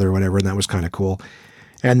with each other or whatever. And that was kind of cool.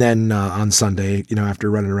 And then on Sunday,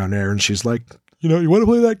 after running around there, and she's like, "You want to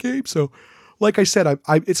play that game?" So like I said,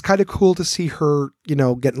 it's kind of cool to see her,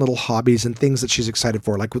 getting little hobbies and things that she's excited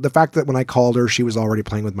for. Like the fact that when I called her, she was already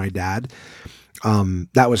playing with my dad.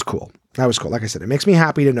 That was cool. That was cool. Like I said, it makes me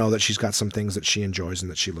happy to know that she's got some things that she enjoys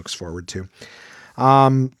and that she looks forward to.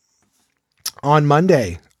 On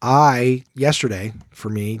Monday, yesterday for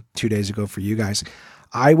me, 2 days ago for you guys,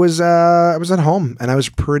 I was at home and I was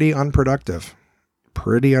pretty unproductive.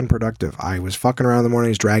 I was fucking around in the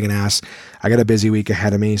mornings, dragging ass. I got a busy week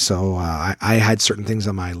ahead of me. So, I had certain things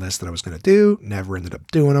on my list that I was going to do, never ended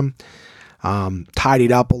up doing them.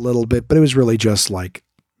 Tidied up a little bit, but it was really just like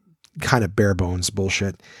kind of bare bones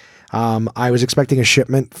bullshit. I was expecting a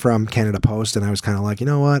shipment from Canada Post, and I was kind of like, you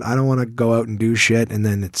know what? I don't want to go out and do shit. And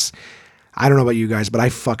then I don't know about you guys, but I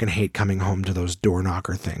fucking hate coming home to those door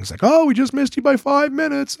knocker things. Like, oh, we just missed you by 5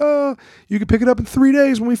 minutes. You can pick it up in 3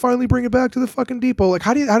 days when we finally bring it back to the fucking depot. Like,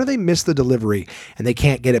 how do they miss the delivery and they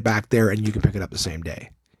can't get it back there and you can pick it up the same day?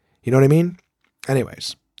 You know what I mean?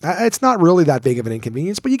 Anyways, it's not really that big of an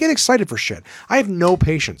inconvenience, but you get excited for shit. I have no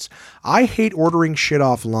patience. I hate ordering shit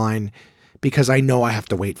offline because I know I have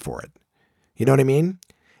to wait for it. You know what I mean?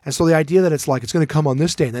 And so the idea that it's like, it's going to come on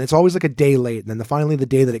this day, and then it's always like a day late, and then finally the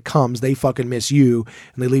day that it comes, they fucking miss you,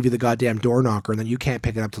 and they leave you the goddamn door knocker, and then you can't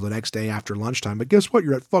pick it up till the next day after lunchtime. But guess what?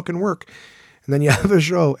 You're at fucking work. And then you have a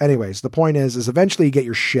show. Anyways, the point is eventually you get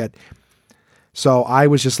your shit. So I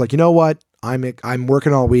was just like, you know what? I'm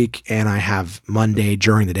working all week, and I have Monday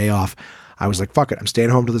during the day off. I was like, fuck it. I'm staying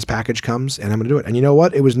home till this package comes, and I'm going to do it. And you know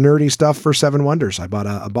what? It was nerdy stuff for Seven Wonders. I bought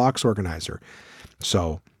a box organizer.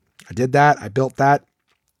 So I did that. I built that.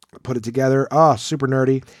 Put it together. Oh, super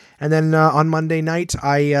nerdy. And then on Monday night,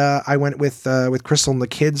 I went with Crystal and the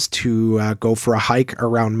kids to go for a hike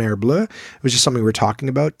around Mer Bleu. It was just something we were talking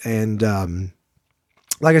about, and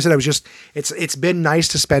like I said, it's been nice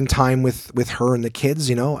to spend time with her and the kids.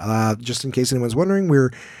 You know, just in case anyone's wondering,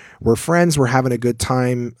 we're friends. We're having a good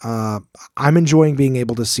time. I'm enjoying being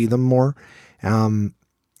able to see them more. You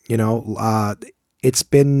know, it's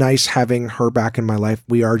been nice having her back in my life.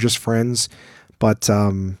 We are just friends. But,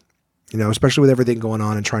 you know, especially with everything going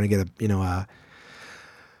on and trying to get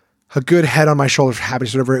a good head on my shoulders for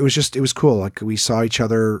happiness, whatever. It was cool. Like, we saw each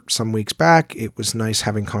other some weeks back. It was nice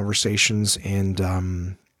having conversations,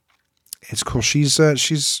 and, it's cool. She's,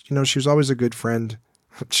 you know, she was always a good friend.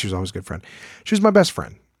 She was always a good friend. She was my best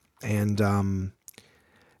friend. And,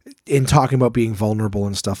 in talking about being vulnerable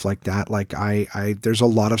and stuff like that, like there's a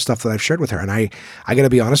lot of stuff that I've shared with her, and I got to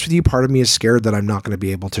be honest with you, part of me is scared that I'm not going to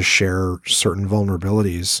be able to share certain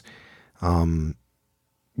vulnerabilities,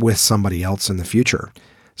 with somebody else in the future.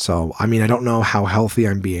 So, I mean, I don't know how healthy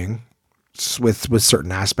I'm being with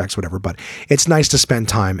certain aspects, whatever, but it's nice to spend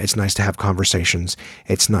time. It's nice to have conversations.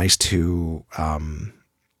 It's nice to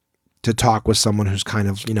talk with someone who's kind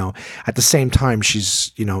of, you know, at the same time,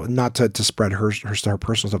 she's, you know, not to spread her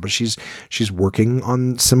personal stuff, but she's working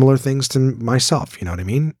on similar things to myself. You know what I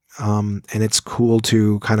mean? And it's cool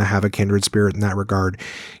to kind of have a kindred spirit in that regard.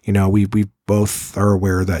 You know, we both are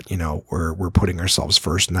aware that, you know, we're putting ourselves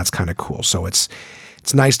first, and that's kind of cool. So it's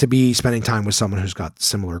nice to be spending time with someone who's got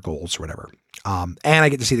similar goals or whatever. And I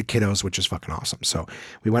get to see the kiddos, which is fucking awesome. So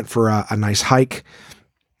we went for a nice hike.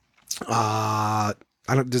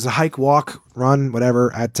 There's a hike, walk, run,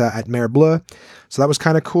 whatever at Mer Bleu. So that was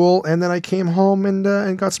kind of cool. And then I came home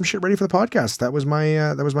and got some shit ready for the podcast. That was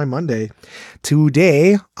my Monday.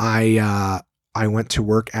 Today, I went to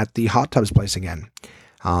work at the hot tubs place again.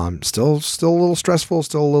 Still a little stressful,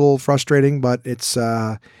 still a little frustrating, but it's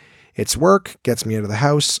work, gets me out of the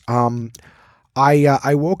house.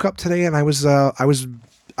 I woke up today and I was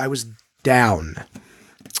down.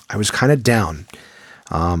 I was kind of down.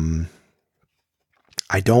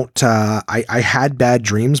 I had bad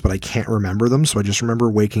dreams, but I can't remember them. So I just remember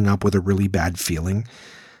waking up with a really bad feeling,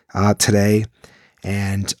 today.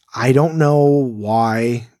 And I don't know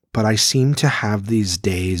why, but I seem to have these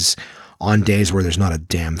days where there's not a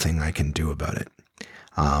damn thing I can do about it.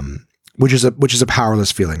 Which is a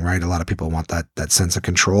powerless feeling, right? A lot of people want that sense of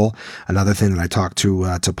control. Another thing that I talked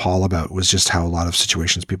to Paul about was just how a lot of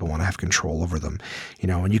situations people want to have control over them, you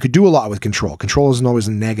know, and you could do a lot with control. Control isn't always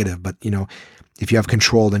a negative, but you know, if you have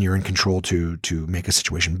control, then you're in control to make a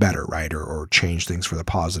situation better, right? Or change things for the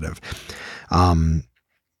positive. Yeah,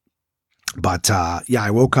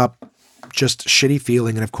 I woke up just shitty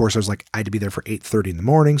feeling. And of course I was like, I had to be there for 8:30 in the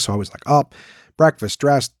morning. So I was like up, breakfast,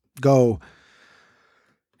 dressed, go.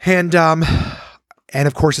 And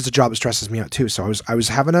of course it's a job that stresses me out too. So I was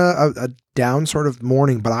having a down sort of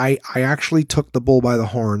morning, but I actually took the bull by the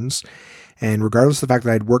horns, and regardless of the fact that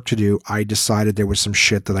I had work to do, I decided there was some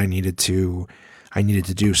shit that I needed to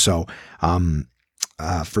do. So,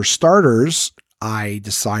 for starters, I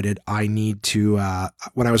decided I need to,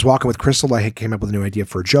 when I was walking with Crystal, I came up with a new idea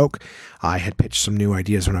for a joke. I had pitched some new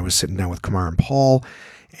ideas when I was sitting down with Kamar and Paul.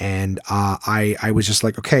 And I was just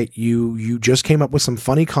like, okay, you just came up with some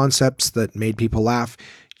funny concepts that made people laugh.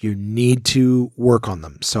 You need to work on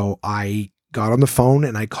them. So I got on the phone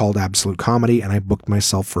and I called Absolute Comedy and I booked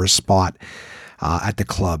myself for a spot at the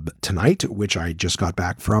club tonight, which I just got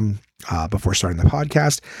back from before starting the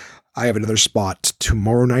podcast. I have another spot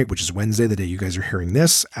tomorrow night, which is Wednesday, the day you guys are hearing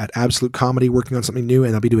this, at Absolute Comedy, working on something new,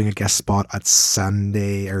 and I'll be doing a guest spot at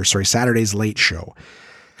Saturday's late show,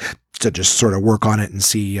 to just sort of work on it and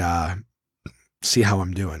see how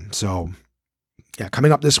I'm doing. So yeah,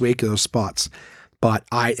 coming up this week, those spots. But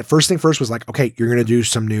first thing first was like, okay, you're going to do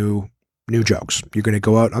some new new jokes. You're going to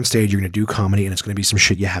go out on stage, you're going to do comedy, and it's going to be some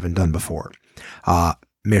shit you haven't done before.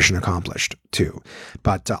 Mission accomplished too.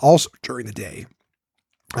 But also during the day,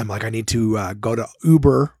 I'm like, I need to go to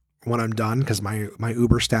Uber when I'm done, because my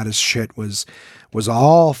Uber status shit was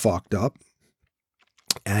all fucked up,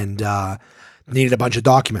 and needed a bunch of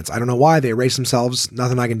documents. I don't know why they erased themselves.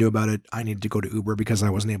 Nothing I can do about it. I needed to go to Uber because I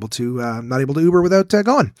wasn't able to, not able to Uber without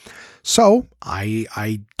going. So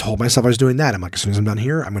I told myself I was doing that. I'm like, as soon as I'm done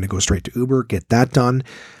here, I'm going to go straight to Uber, get that done.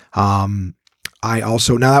 I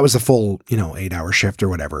also, now that was the full, 8-hour shift or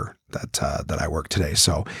whatever that I worked today.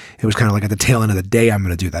 So it was kind of like at the tail end of the day, I'm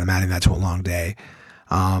going to do that. I'm adding that to a long day.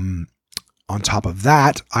 On top of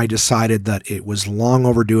that, I decided that it was long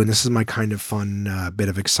overdue, and this is my kind of fun bit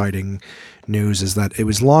of exciting news, is that it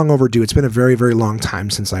was long overdue. It's been a very, very long time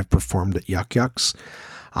since I've performed at Yuk Yuk's.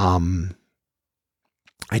 I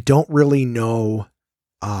don't really know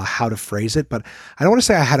how to phrase it, but I don't want to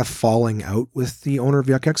say I had a falling out with the owner of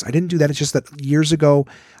Yuk Yuk's. I didn't do that. It's just that years ago,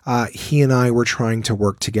 he and I were trying to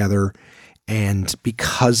work together. And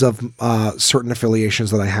because of certain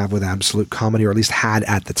affiliations that I have with Absolute Comedy, or at least had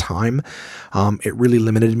at the time, it really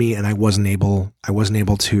limited me, and I wasn't able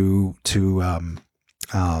to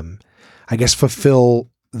I guess fulfill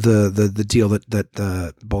the deal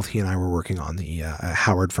that both he and I were working on, the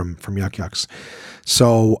Howard from Yuk Yuk's.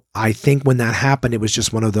 So I think when that happened, it was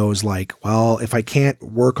just one of those like, well, if I can't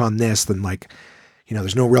work on this, then like,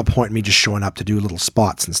 there's no real point in me just showing up to do little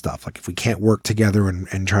spots and stuff. Like if we can't work together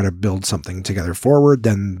and try to build something together forward,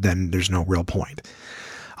 then there's no real point.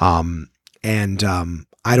 I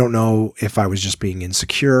don't know if I was just being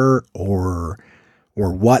insecure or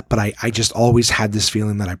what, but I just always had this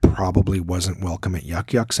feeling that I probably wasn't welcome at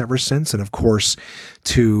Yuk Yuk's ever since. And of course,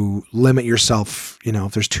 to limit yourself,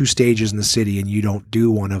 if there's 2 stages in the city and you don't do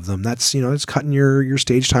one of them, that's, it's cutting your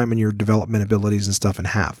stage time and your development abilities and stuff in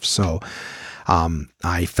half. So,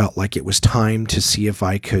 I felt like it was time to see if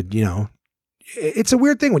I could, it's a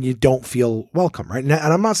weird thing when you don't feel welcome, right? And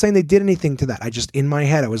I'm not saying they did anything to that. I just, in my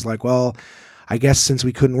head, I was like, well, I guess since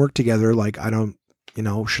we couldn't work together, like, I don't,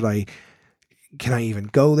 can I even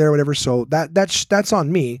go there, whatever. So that's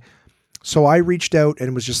on me. So I reached out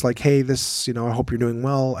and was just like, hey, this, I hope you're doing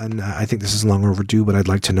well. And I think this is long overdue, but I'd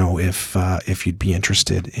like to know if you'd be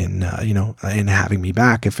interested in, in having me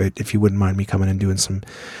back, if you wouldn't mind me coming and doing some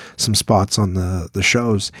spots on the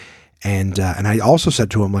shows. And I also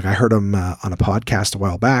said to him, like, I heard him on a podcast a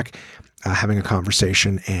while back, having a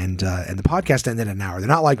conversation, and the podcast ended an hour. They're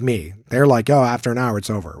not like me. They're like, oh, after an hour,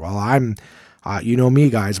 it's over. Well, I'm, me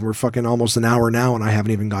guys, we're fucking almost an hour now, and I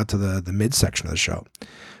haven't even got to the midsection of the show.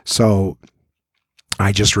 So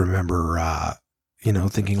I just remember,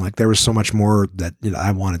 thinking like there was so much more that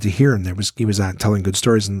I wanted to hear, and he was telling good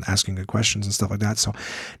stories and asking good questions and stuff like that. So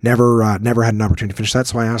never had an opportunity to finish that.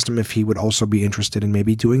 So I asked him if he would also be interested in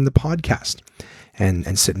maybe doing the podcast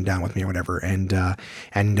and sitting down with me or whatever. And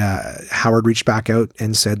Howard reached back out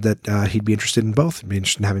and said that he'd be interested in both. He'd be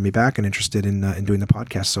interested in having me back and interested in doing the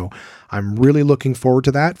podcast. So I'm really looking forward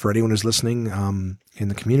to that. For anyone who's listening in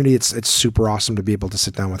the community, it's super awesome to be able to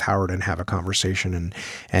sit down with Howard and have a conversation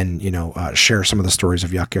and share some of the stories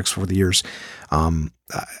of Yuk Yuk's over the years. I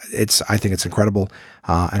think it's incredible.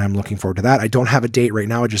 And I'm looking forward to that. I don't have a date right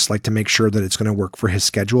now. I just like to make sure that it's going to work for his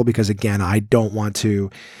schedule, because again, I don't want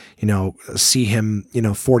to, see him,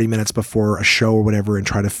 40 minutes before a show or whatever and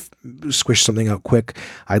try to squish something out quick.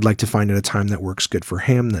 I'd like to find a time that works good for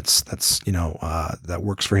him. That's that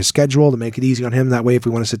works for his schedule, to make it easy on him. That way, if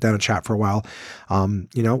we want to sit down and chat for a while,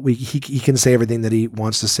 he can say everything that he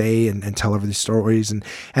wants to say and tell every stories and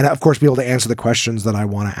of course be able to answer the questions that I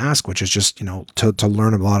want to ask, which is just, to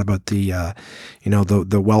learn a lot about the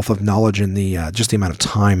wealth of knowledge and the just the amount of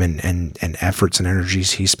time and efforts and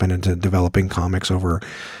energies he spent into developing comics over,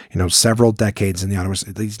 several decades in the audience.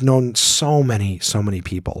 He's known so many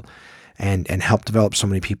people and helped develop so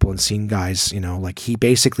many people, and seen guys, like he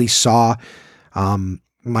basically saw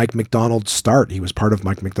Mike McDonald start. He was part of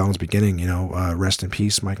Mike McDonald's beginning, rest in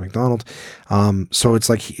peace, Mike McDonald. So it's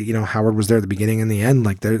like, Howard was there at the beginning and the end.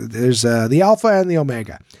 Like there's the alpha and the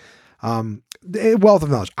omega. Wealth of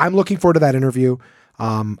knowledge. I'm looking forward to that interview.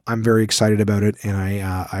 I'm very excited about it, and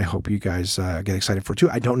I hope you guys get excited for it too.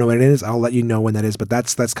 I don't know when it is. I'll let you know when that is, but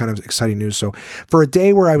that's kind of exciting news. So for a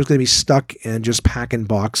day where I was going to be stuck and just packing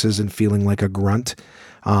boxes and feeling like a grunt,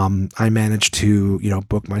 I managed to,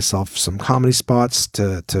 book myself some comedy spots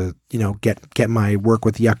to get my work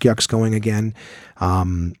with Yuk Yuk's going again,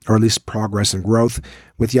 or at least progress and growth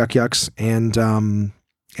with Yuk Yuk's,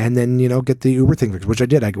 and then, get the Uber thing fixed, which I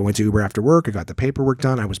did. I went to Uber after work. I got the paperwork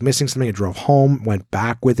done. I was missing something. I drove home, went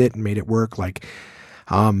back with it and made it work. Like,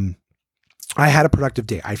 I had a productive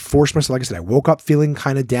day. I forced myself, like I said, I woke up feeling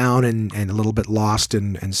kind of down and a little bit lost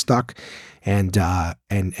and stuck and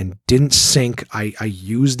didn't sink. I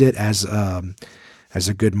used it as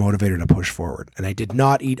a good motivator to push forward. And I did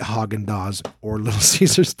not eat Haagen-Dazs or Little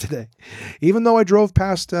Caesars today, even though I drove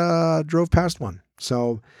past one.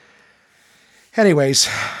 So anyways,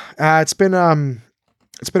 it's been an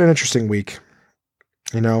interesting week.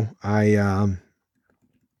 You know, I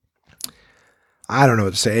don't know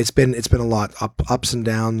what to say. It's been a lot ups and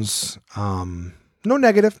downs. No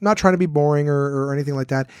negative, not trying to be boring or anything like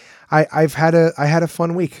that. I had a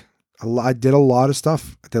fun week. I did a lot of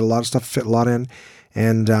stuff. Fit a lot in.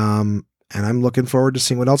 And I'm looking forward to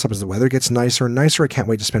seeing what else happens. The weather gets nicer and nicer. I can't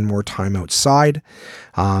wait to spend more time outside.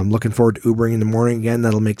 Looking forward to Ubering in the morning again.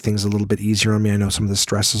 That'll make things a little bit easier on me. I know some of the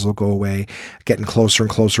stresses will go away. Getting closer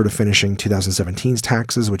and closer to finishing 2017's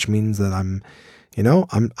taxes, which means that I'm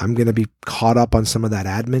going to be caught up on some of that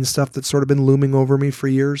admin stuff that's sort of been looming over me for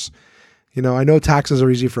years. You know, I know taxes are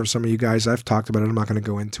easy for some of you guys. I've talked about it. I'm not going to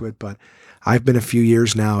go into it, but I've been a few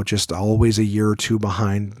years now, just always a year or two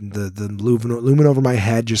behind. The looming over my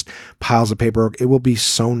head, just piles of paperwork. It will be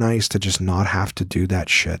so nice to just not have to do that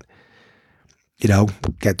shit. You know,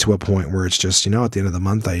 get to a point where it's just, at the end of the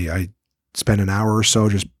month, I spend an hour or so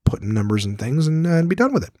just putting numbers and things and be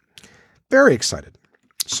done with it. Very excited.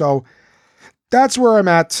 So that's where I'm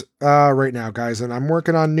at right now, guys. And I'm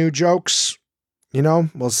working on new jokes.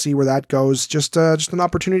 We'll see where that goes. Just an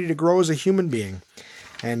opportunity to grow as a human being.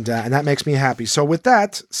 And that makes me happy. So with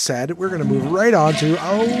that said, we're going to move right on to,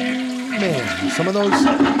 some of those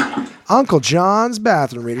Uncle John's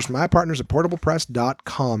bathroom readers from my partners at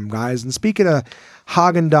portablepress.com, guys. And speaking of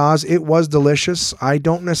Haagen-Dazs, it was delicious. I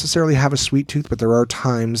don't necessarily have a sweet tooth, but there are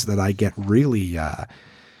times that I get really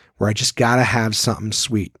where I just gotta have something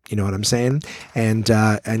sweet. You know what I'm saying? And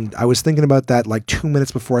I was thinking about that like 2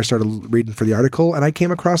 minutes before I started reading for the article, and I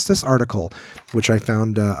came across this article, which I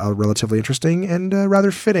found relatively interesting and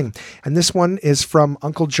rather fitting. And this one is from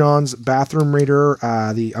Uncle John's Bathroom Reader,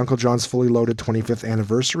 the Uncle John's Fully Loaded 25th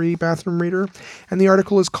Anniversary Bathroom Reader. And the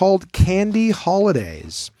article is called Candy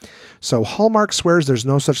Holidays. So Hallmark swears there's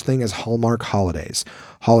no such thing as Hallmark holidays.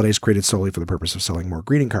 Holidays created solely for the purpose of selling more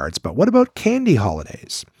greeting cards. But what about candy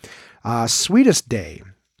holidays? Sweetest Day,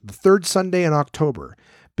 the third Sunday in October.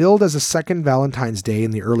 Billed as a second Valentine's Day in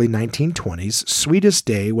the early 1920s, Sweetest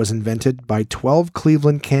Day was invented by 12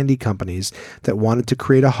 Cleveland candy companies that wanted to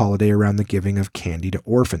create a holiday around the giving of candy to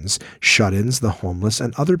orphans, shut-ins, the homeless,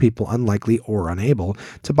 and other people unlikely or unable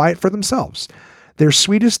to buy it for themselves. Their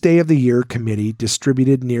Sweetest Day of the Year committee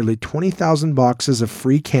distributed nearly 20,000 boxes of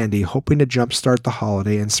free candy, hoping to jumpstart the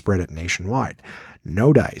holiday and spread it nationwide.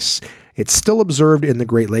 No dice. It's still observed in the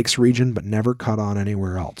Great Lakes region, but never caught on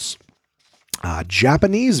anywhere else.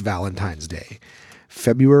 Japanese Valentine's Day,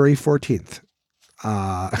 February 14th.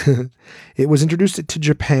 It was introduced to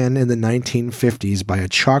Japan in the 1950s by a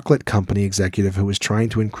chocolate company executive who was trying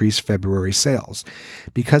to increase February sales.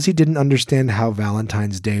 Because he didn't understand how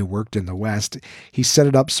Valentine's Day worked in the West, he set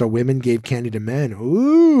it up so women gave candy to men.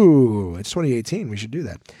 Ooh, it's 2018. We should do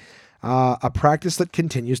that. A practice that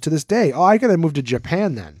continues to this day. Oh, I gotta move to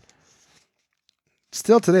Japan then.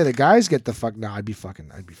 Still today, the guys get the fuck. No, I'd be fat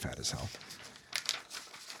as hell.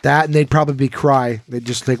 That, and they'd probably cry. They'd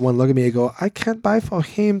just take one look at me and go, I can't buy for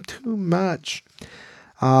him too much.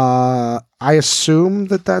 I assume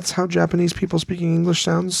that that's how Japanese people speaking English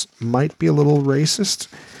sounds. Might be a little racist.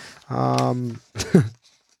 That,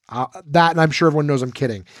 and I'm sure everyone knows I'm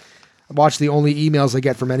kidding. Watch, the only emails I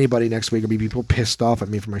get from anybody next week will be people pissed off at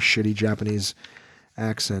me for my shitty Japanese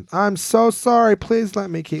accent. I'm so sorry. Please let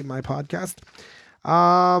me keep my podcast.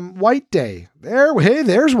 White Day.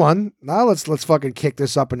 There's one. Now let's fucking kick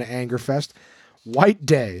this up into Anger Fest. White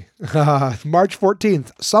Day. March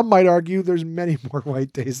 14th. Some might argue there's many more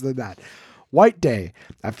white days than that. White Day.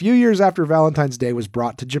 A few years after Valentine's Day was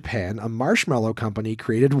brought to Japan, a marshmallow company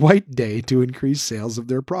created White Day to increase sales of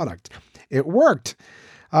their product. It worked.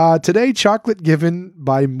 Today, chocolate given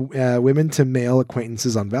by women to male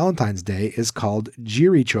acquaintances on Valentine's Day is called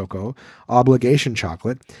Jiri Choco, obligation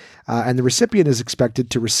chocolate, and the recipient is expected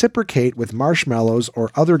to reciprocate with marshmallows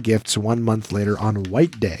or other gifts 1 month later on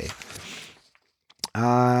White Day.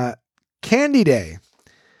 Candy Day,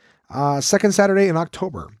 second Saturday in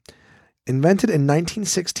October. Invented in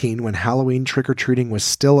 1916 when Halloween trick-or-treating was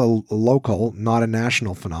still a local, not a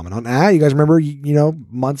national phenomenon. You guys remember,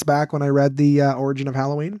 months back when I read the origin of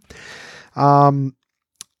Halloween? Sorry,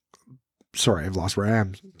 I've lost where I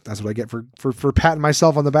am. That's what I get for patting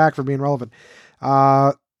myself on the back for being relevant.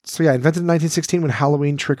 invented in 1916 when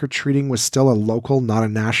Halloween trick-or-treating was still a local, not a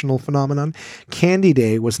national phenomenon. Candy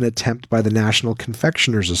Day was an attempt by the National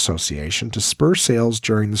Confectioners Association to spur sales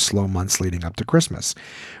during the slow months leading up to Christmas.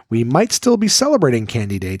 We might still be celebrating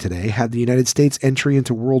Candy Day today had the United States' entry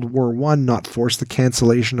into World War I not forced the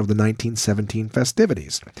cancellation of the 1917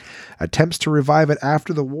 festivities. Attempts to revive it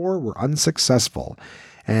after the war were unsuccessful.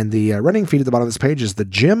 And the running feed at the bottom of this page is the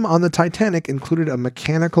gym on the Titanic included a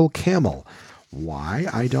mechanical camel. Why?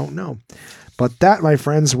 I don't know. But that, my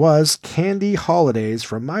friends, was Candy Holidays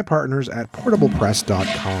from my partners at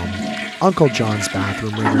portablepress.com. Uncle John's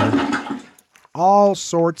Bathroom Ringer. All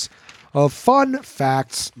sorts of fun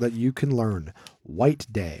facts that you can learn. White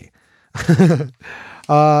Day.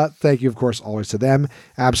 Thank you, of course, always to them.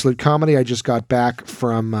 Absolute Comedy. I just got back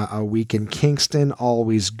from a week in Kingston.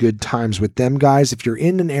 Always good times with them guys. If you're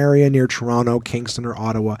in an area near Toronto, Kingston, or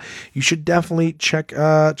Ottawa, you should definitely check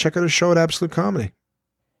out a show at Absolute Comedy.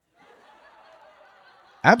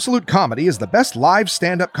 Absolute Comedy is the best live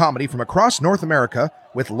stand-up comedy from across North America,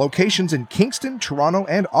 with locations in Kingston, Toronto,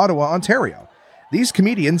 and Ottawa, Ontario. These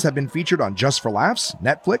comedians have been featured on Just for Laughs,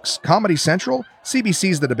 Netflix, Comedy Central,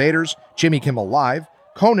 CBC's The Debaters, Jimmy Kimmel Live,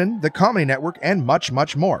 Conan, The Comedy Network, and much,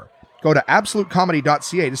 much more. Go to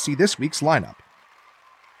absolutecomedy.ca to see this week's lineup.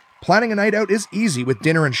 Planning a night out is easy with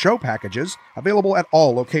dinner and show packages available at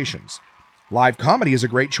all locations. Live comedy is a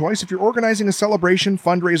great choice if you're organizing a celebration,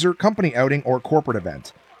 fundraiser, company outing, or corporate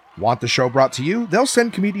event. Want the show brought to you? They'll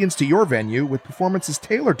send comedians to your venue with performances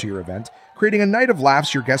tailored to your event, creating a night of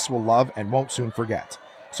laughs your guests will love and won't soon forget.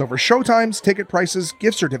 So for showtimes, ticket prices,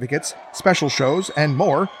 gift certificates, special shows, and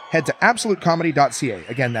more, head to absolutecomedy.ca.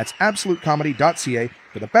 Again, that's absolutecomedy.ca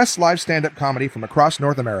for the best live stand-up comedy from across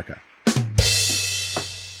North America.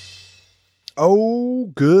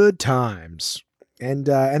 Oh, good times. And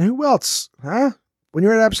who else, huh? When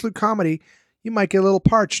you're at Absolute Comedy, you might get a little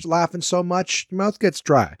parched, laughing so much your mouth gets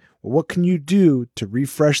dry. Well, what can you do to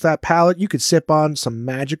refresh that palate? You could sip on some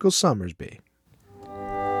magical Somersby.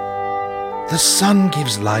 The sun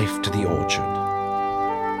gives life to the orchard.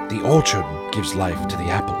 The orchard gives life to the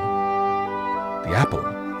apple. The apple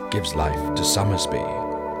gives life to Somersby.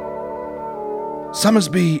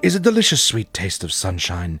 Somersby is a delicious sweet taste of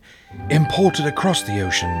sunshine, imported across the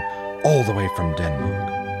ocean, all the way from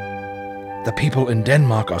Denmark. The people in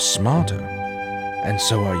Denmark are smarter, and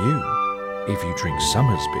so are you, if you drink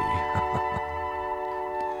Somersby.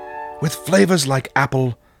 With flavors like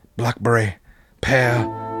apple, blackberry, pear,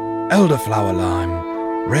 elderflower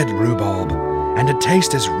lime, red rhubarb, and a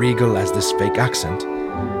taste as regal as this fake accent,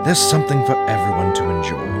 there's something for everyone to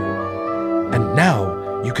enjoy. And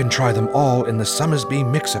now you can try them all in the Somersby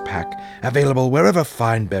Mixer Pack, available wherever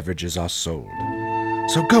fine beverages are sold.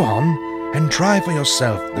 So go on and try for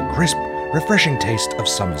yourself the crisp, refreshing taste of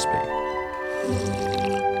Somersby.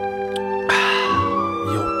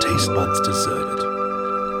 Your taste buds deserve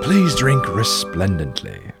it. Please drink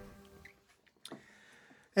resplendently.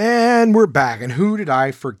 And we're back. And who did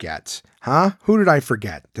I forget? Huh? Who did I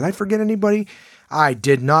forget? Did I forget anybody? I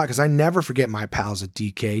did not, because I never forget my pals at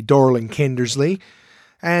DK, Dorling Kindersley.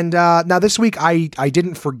 And now this week, I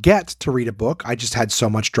didn't forget to read a book. I just had so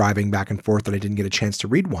much driving back and forth that I didn't get a chance to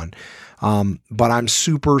read one. But I'm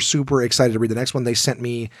super, super excited to read the next one. They sent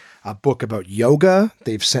me a book about yoga.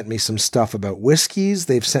 They've sent me some stuff about whiskeys.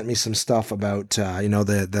 They've sent me some stuff about,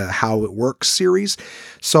 the How It Works series.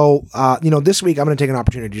 So, this week I'm going to take an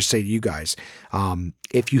opportunity to say to you guys,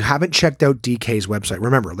 if you haven't checked out DK's website,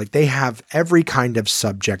 remember, like they have every kind of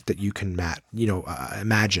subject that you can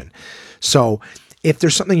imagine. So if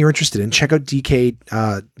there's something you're interested in, check out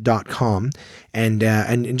dk.com and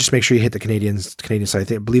just make sure you hit the Canadian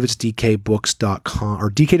site. I believe it's dkbooks.com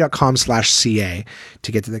or dk.com/ca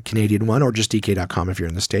to get to the Canadian one, or just dk.com if you're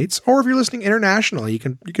in the States, or if you're listening internationally, you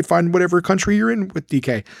can find whatever country you're in with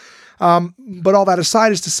DK. But all that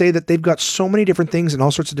aside is to say that they've got so many different things and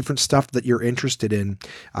all sorts of different stuff that you're interested in,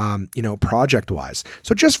 project wise.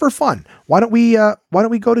 So just for fun, why don't we go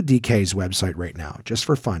to DK's website right now, just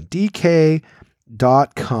for fun, dk.com.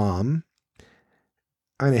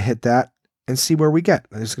 I'm going to hit that and see where we get.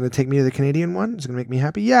 It's going to take me to the Canadian one. It's going to make me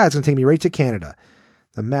happy. Yeah, it's going to take me right to Canada.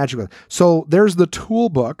 The magical. So there's the tool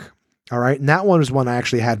book. All right. And that one is one I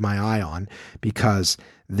actually had my eye on because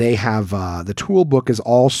they have the tool book is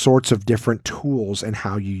all sorts of different tools and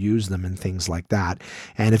how you use them and things like that.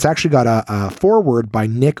 And it's actually got a foreword by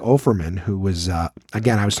Nick Offerman, who was,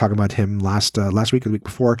 again, I was talking about him last week or the week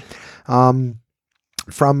before.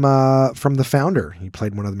 From the founder. He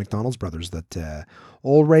played one of the McDonald's brothers that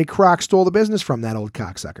old Ray Kroc stole the business from, that old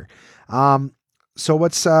cocksucker. So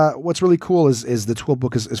what's really cool is the tool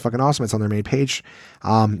book is fucking awesome. It's on their main page.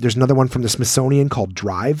 There's another one from the Smithsonian called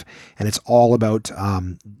Drive, and it's all about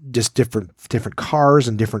just different cars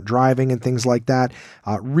and different driving and things like that.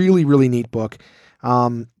 Really, really neat book.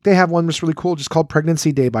 They have one that's really cool, just called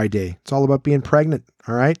Pregnancy Day by Day. It's all about being pregnant.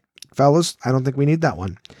 All right, fellas, I don't think we need that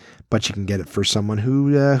one, but you can get it for someone who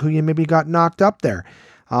you maybe got knocked up there.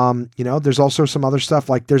 There's also some other stuff,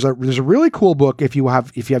 like there's a really cool book if you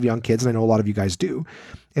have young kids, and I know a lot of you guys do,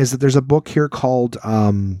 is that there's a book here called,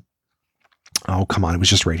 oh, come on. It was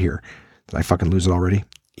just right here. Did I fucking lose it already?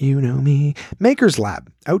 You know me. Maker's Lab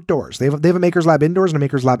outdoors. They have a Maker's Lab indoors and a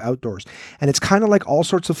Maker's Lab outdoors. And it's kind of like all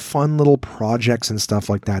sorts of fun little projects and stuff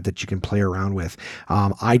like that you can play around with.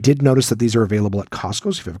 I did notice that these are available at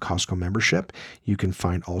Costco. So if you have a Costco membership, you can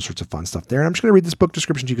find all sorts of fun stuff there. And I'm just going to read this book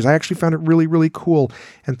description to you because I actually found it really, really cool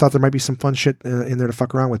and thought there might be some fun shit in there to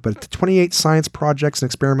fuck around with. But 28 science projects and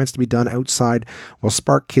experiments to be done outside will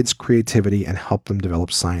spark kids' creativity and help them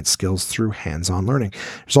develop science skills through hands-on learning.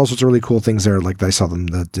 There's all sorts of really cool things there. Like I saw them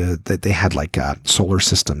that they had like solar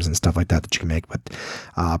systems and stuff like that you can make. But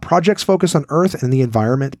projects focus on Earth and the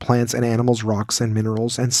environment, plants and animals, rocks and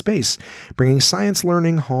minerals, and space, bringing science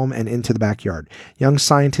learning home and into the backyard. Young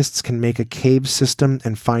scientists can make a cave system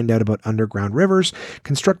and find out about underground rivers,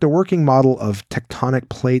 construct a working model of tectonic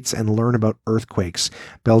plates and learn about earthquakes,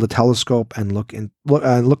 build a telescope and look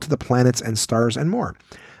to the planets and stars and more.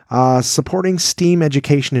 Supporting STEAM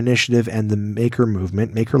Education Initiative and the Maker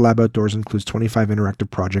Movement, Maker Lab Outdoors includes 25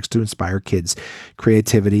 interactive projects to inspire kids'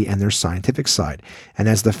 creativity and their scientific side. And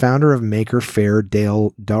as the founder of Maker Faire,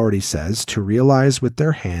 Dale Doherty says, to realize with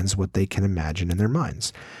their hands what they can imagine in their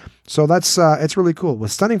minds. So that's it's really cool.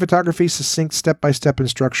 With stunning photography, succinct step-by-step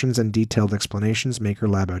instructions, and detailed explanations, Maker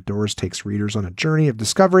Lab Outdoors takes readers on a journey of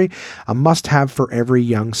discovery, a must-have for every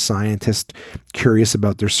young scientist curious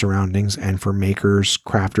about their surroundings, and for makers,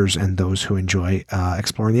 crafters, and those who enjoy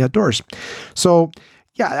exploring the outdoors. So,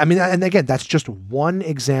 yeah, I mean, and again, that's just one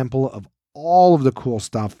example of all of the cool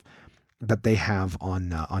stuff that they have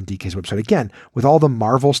on DK's website. Again, with all the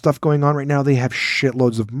Marvel stuff going on right now, they have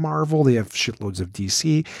shitloads of Marvel. They have shitloads of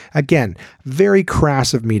DC. Again, very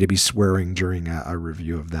crass of me to be swearing during a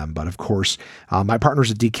review of them. But of course, my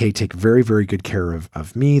partners at DK take very, very good care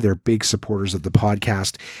of me. They're big supporters of the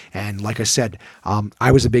podcast. And like I said,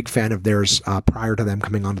 I was a big fan of theirs prior to them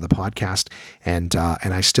coming onto the podcast. And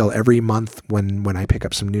I still, every month when I pick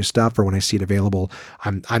up some new stuff or when I see it available,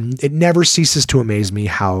 it never ceases to amaze me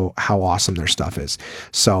how awesome their stuff is.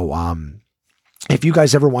 So if you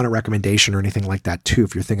guys ever want a recommendation or anything like that too,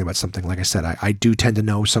 if you're thinking about something, like I said, I do tend to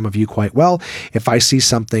know some of you quite well. If I see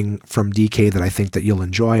something from DK that I think that you'll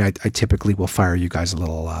enjoy, I typically will fire you guys a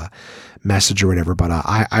little message or whatever. But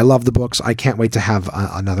I love the books. I can't wait to have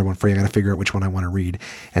another one for you. I got to figure out which one I want to read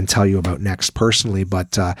and tell you about next personally.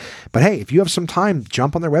 But hey, if you have some time,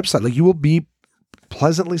 jump on their website. Like, you will be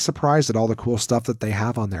pleasantly surprised at all the cool stuff that they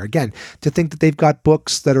have on there. Again, to think that they've got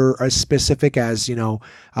books that are as specific as,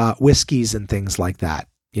 whiskeys and things like that.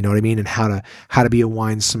 You know what I mean? And how to be a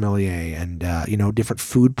wine sommelier and, different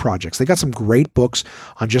food projects. They got some great books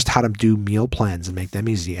on just how to do meal plans and make them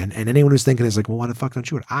easy. And anyone who's thinking is like, well, why the fuck don't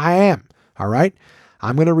you do it? I am. All right.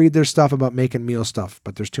 I'm going to read their stuff about making meal stuff,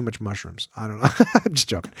 but there's too much mushrooms. I don't know. I'm just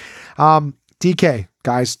joking. DK,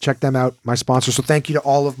 guys, check them out, my sponsors. So thank you to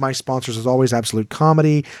all of my sponsors, as always, Absolute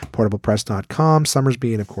Comedy, PortablePress.com,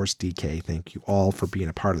 Summersby, and of course, DK. Thank you all for being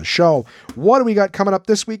a part of the show. What do we got coming up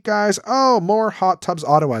this week, guys? Oh, more Hot Tubs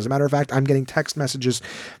Ottawa. As a matter of fact, I'm getting text messages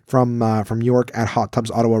from York at Hot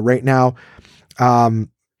Tubs Ottawa right now.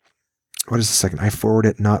 What is the second? I forward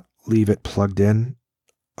it, not leave it plugged in.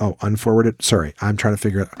 Oh, unforward it. Sorry, I'm trying to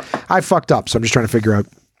figure it out. I fucked up, so I'm just trying to figure out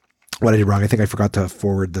what I did wrong. I think I forgot to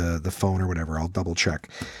forward the phone or whatever. I'll double check.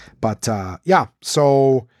 But yeah,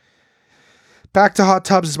 so back to Hot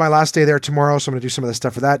Tubs is my last day there tomorrow. So I'm going to do some of the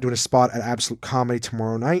stuff for that. Doing a spot at Absolute Comedy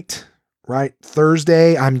tomorrow night. Right.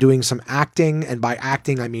 Thursday, I'm doing some acting. And by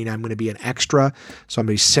acting, I mean I'm going to be an extra. So I'm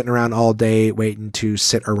going to be sitting around all day waiting to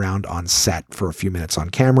sit around on set for a few minutes on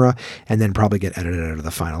camera and then probably get edited out of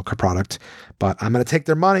the final product. But I'm going to take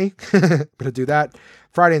their money. I'm going to do that.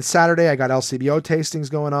 Friday and Saturday, I got LCBO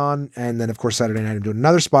tastings going on. And then, of course, Saturday night, I'm doing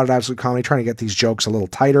another spot at Absolute Comedy, trying to get these jokes a little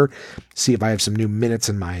tighter, see if I have some new minutes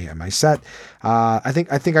in my set. I think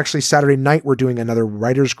actually Saturday night, we're doing another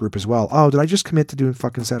writers group as well. Oh, did I just commit to doing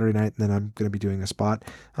fucking Saturday night? And then I'm going to be doing a spot.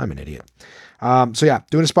 I'm an idiot. So yeah,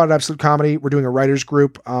 doing a spot at Absolute Comedy. We're doing a writers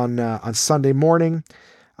group on Sunday morning.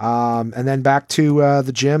 And then back to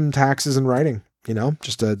the gym, taxes, and writing.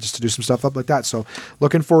 Just to do some stuff up like that. So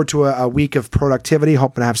looking forward to a week of productivity,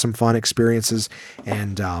 hoping to have some fun experiences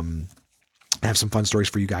and I have some fun stories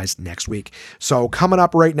for you guys next week. So coming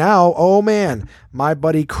up right now, oh man, my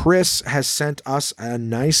buddy Chris has sent us a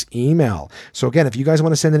nice email. So again, if you guys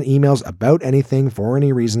want to send in emails about anything for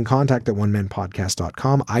any reason, contact at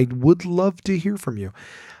onemanpodcast.com. I would love to hear from you.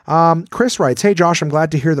 Chris writes, "Hey Josh, I'm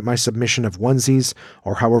glad to hear that my submission of onesies,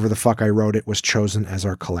 or however the fuck I wrote it, was chosen as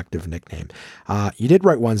our collective nickname." You did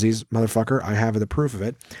write onesies, motherfucker. I have the proof of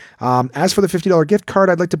it. As for the $50 gift card,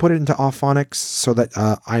 I'd like to put it into Auphonics so that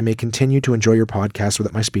I may continue to enjoy your podcast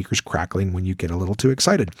without my speakers crackling when you get a little too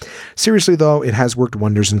excited. Seriously though, it has worked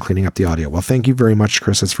wonders in cleaning up the audio. Well, thank you very much,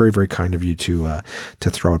 Chris. That's very, very kind of you to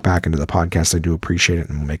throw it back into the podcast. I do appreciate it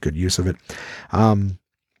and we'll make good use of it.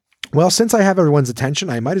 Well, since I have everyone's attention,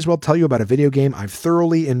 I might as well tell you about a video game I've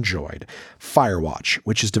thoroughly enjoyed, Firewatch,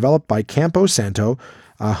 which is developed by Campo Santo,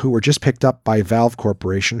 who were just picked up by Valve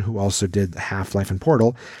Corporation, who also did Half-Life and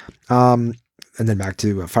Portal, and then back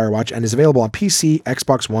to Firewatch, and is available on PC,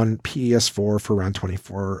 Xbox One, PS4 for around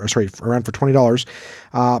 $20.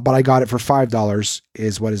 But I got it for $5,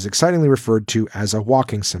 is what is excitingly referred to as a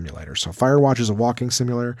walking simulator. So Firewatch is a walking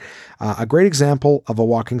simulator. A great example of a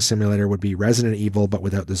walking simulator would be Resident Evil, but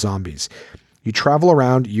without the zombies. You travel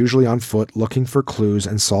around, usually on foot, looking for clues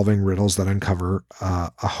and solving riddles that uncover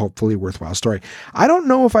a hopefully worthwhile story. I don't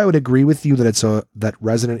know if I would agree with you that that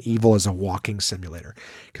Resident Evil is a walking simulator,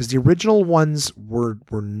 because the original ones were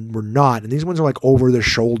not, and these ones are like over the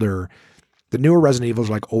shoulder. The newer Resident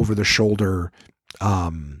Evils are like over the shoulder,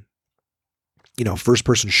 first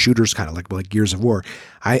person shooters, kind of like Gears of War.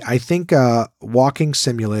 I think walking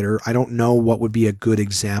simulator, I don't know what would be a good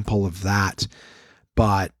example of that,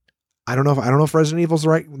 but I don't know if Resident Evil's the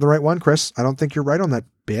right one, Chris. I don't think you're right on that,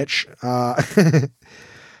 bitch.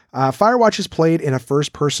 Firewatch is played in a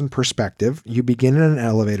first-person perspective. You begin in an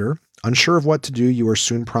elevator. Unsure of what to do, you are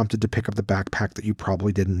soon prompted to pick up the backpack that you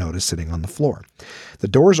probably didn't notice sitting on the floor. The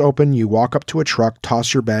doors open, you walk up to a truck,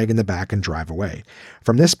 toss your bag in the back, and drive away.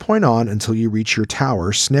 From this point on, until you reach your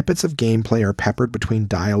tower, snippets of gameplay are peppered between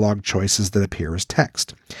dialogue choices that appear as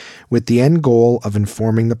text, with the end goal of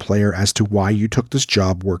informing the player as to why you took this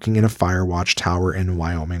job working in a Firewatch tower in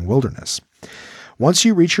Wyoming wilderness. Once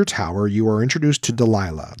you reach your tower, you are introduced to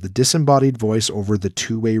Delilah, the disembodied voice over the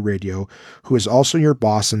two-way radio, who is also your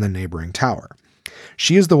boss in the neighboring tower.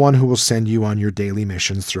 She is the one who will send you on your daily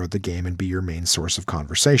missions throughout the game and be your main source of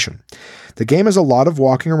conversation. The game is a lot of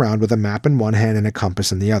walking around with a map in one hand and a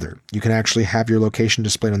compass in the other. You can actually have your location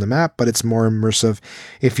displayed on the map, but it's more immersive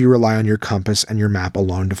if you rely on your compass and your map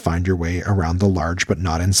alone to find your way around the large but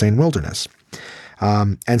not insane wilderness.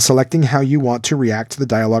 And selecting how you want to react to the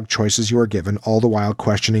dialogue choices you are given, all the while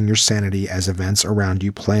questioning your sanity as events around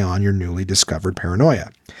you play on your newly discovered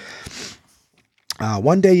paranoia.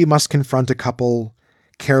 One day you must confront a couple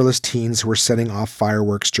careless teens who are setting off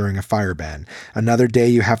fireworks during a fire ban. Another day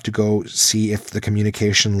you have to go see if the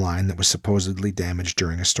communication line that was supposedly damaged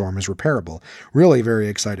during a storm is repairable. Really very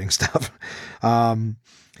exciting stuff.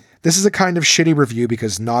 This is a kind of shitty review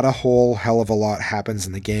because not a whole hell of a lot happens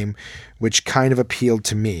in the game, which kind of appealed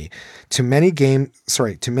to me. Too many, I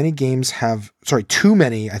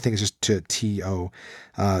think it's just TOO,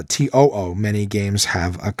 many games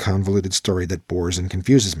have a convoluted story that bores and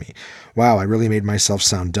confuses me. Wow, I really made myself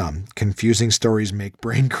sound dumb. Confusing stories make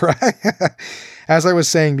brain cry. As I was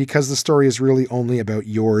saying, because the story is really only about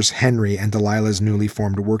yours, Henry, and Delilah's newly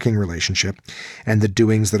formed working relationship, and the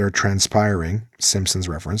doings that are transpiring, Simpsons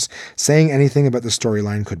reference, saying anything about the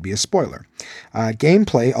storyline could be a spoiler.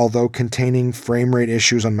 Gameplay, although containing frame rate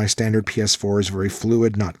issues on my standard PS4, is very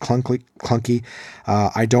fluid, not clunky.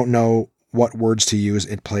 I don't know what words to use.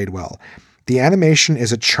 It played well. The animation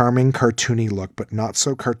is a charming, cartoony look, but not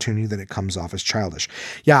so cartoony that it comes off as childish.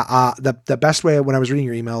 Yeah, the best way, when I was reading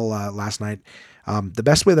your email last night, the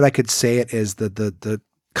best way that I could say it is that the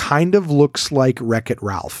kind of looks like Wreck-It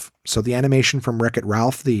Ralph. So the animation from Wreck-It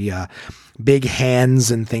Ralph, the big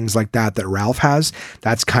hands and things like that Ralph has,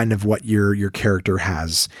 that's kind of what your character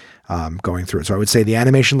has going through it. So I would say the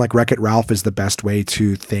animation like Wreck-It Ralph is the best way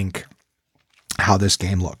to think how this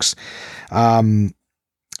game looks. And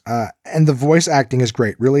the voice acting is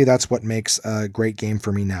great. Really, that's what makes a great game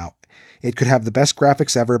for me now. It could have the best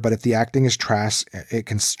graphics ever, but if the acting is trash, it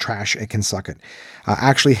can suck it.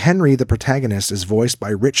 Actually, Henry, the protagonist, is voiced by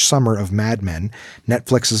Rich Sommer of Mad Men,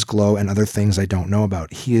 Netflix's Glow, and other things I don't know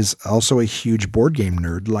about. He is also a huge board game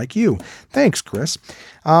nerd like you. Thanks, Chris.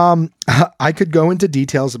 I could go into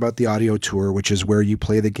details about the audio tour, which is where you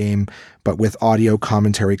play the game, but with audio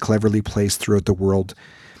commentary cleverly placed throughout the world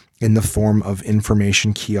in the form of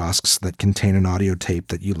information kiosks that contain an audio tape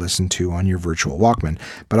that you listen to on your virtual Walkman,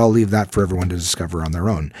 but I'll leave that for everyone to discover on their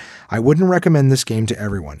own. I wouldn't recommend this game to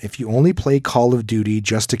everyone. If you only play Call of Duty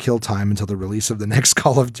just to kill time until the release of the next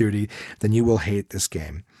Call of Duty, then you will hate this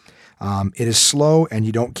game. It is slow and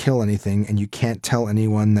you don't kill anything, and you can't tell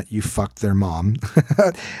anyone that you fucked their mom.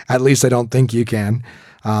 At least I don't think you can.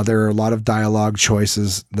 There are a lot of dialogue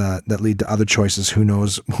choices that lead to other choices. Who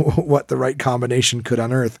knows what the right combination could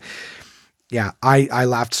unearth. Yeah, I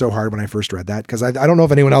laughed so hard when I first read that, because I don't know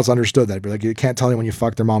if anyone else understood that. But like, you can't tell anyone you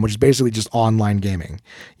fucked their mom, which is basically just online gaming,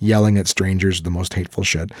 yelling at strangers, the most hateful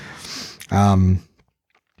shit.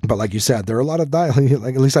 But like you said, there are a lot of dialogue,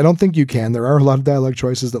 like, at least I don't think you can. There are a lot of dialogue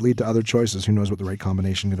choices that lead to other choices. Who knows what the right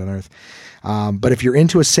combination could unearth. But if you're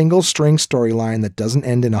into a single string storyline that doesn't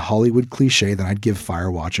end in a Hollywood cliche, then I'd give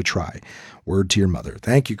Firewatch a try. Word to your mother.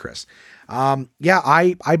 Thank you, Chris. Yeah,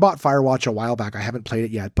 I bought Firewatch a while back. I haven't played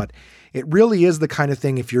it yet, but it really is the kind of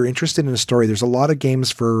thing, if you're interested in a story, there's a lot of games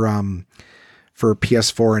for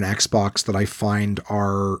PS4 and Xbox that I find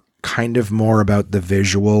are kind of more about the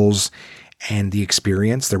visuals and the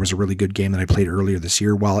experience. There was a really good game that I played earlier this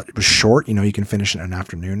year. While it was short, you can finish it in an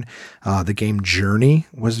afternoon. The game Journey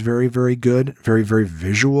was very, very good. Very, very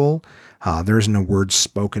visual. There isn't a word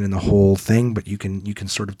spoken in the whole thing, but you can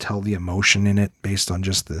sort of tell the emotion in it based on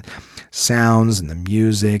just the sounds and the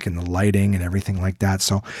music and the lighting and everything like that.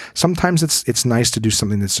 So sometimes it's nice to do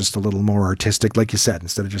something that's just a little more artistic, like you said,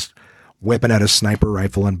 instead of just whipping out a sniper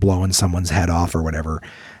rifle and blowing someone's head off or whatever.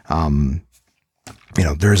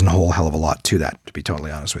 There isn't a whole hell of a lot to that, to be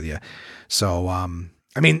totally honest with you. So,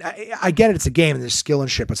 I get it. It's a game and there's skill and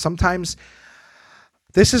shit, but sometimes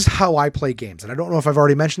this is how I play games. And I don't know if I've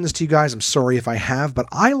already mentioned this to you guys. I'm sorry if I have, but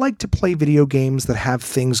I like to play video games that have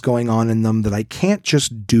things going on in them that I can't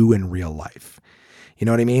just do in real life. You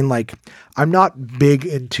know what I mean? Like, I'm not big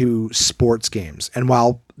into sports games. And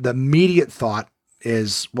while the immediate thought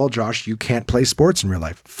is, well, Josh, you can't play sports in real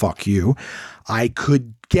life. Fuck you. I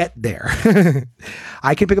could get there.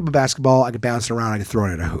 I can pick up a basketball. I can bounce it around. I can throw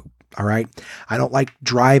it at a hoop. All right. I don't like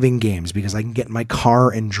driving games because I can get in my car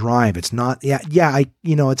and drive. It's not,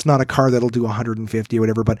 it's not a car that'll do 150 or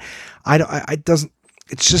whatever, but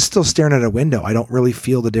it's just still staring at a window. I don't really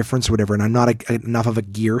feel the difference or whatever. And I'm not enough of a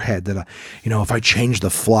gearhead that, if I change the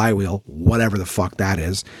flywheel, whatever the fuck that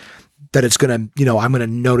is, that it's going to, I'm going to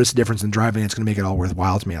notice a difference in driving. It's going to make it all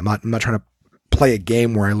worthwhile to me. I'm not trying to play a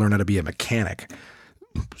game where I learn how to be a mechanic.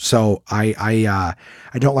 So I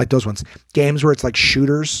don't like those ones. Games where it's like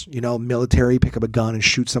shooters, military, pick up a gun and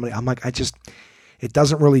shoot somebody. I'm like, it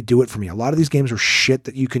doesn't really do it for me. A lot of these games are shit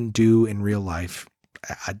that you can do in real life.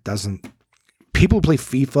 People who play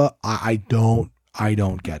FIFA, I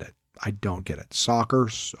don't get it. I don't get it. Soccer,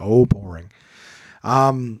 so boring.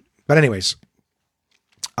 But anyways,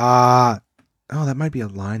 that might be a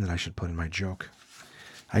line that I should put in my joke.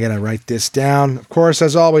 I gotta write this down. Of course,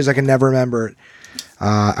 as always, I can never remember it.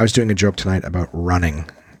 I was doing a joke tonight about running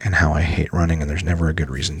and how I hate running, and there's never a good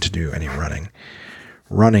reason to do any running.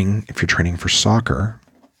 Running, if you're training for soccer,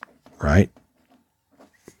 right?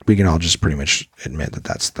 We can all just pretty much admit that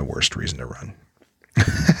that's the worst reason to run.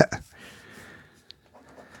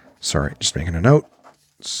 Sorry, just making a note.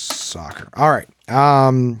 Soccer. All right.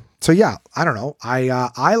 So yeah, I don't know.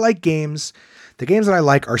 I like games. The games that I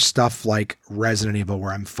like are stuff like Resident Evil,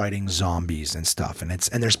 where I'm fighting zombies and stuff, and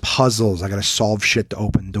there's puzzles. I got to solve shit to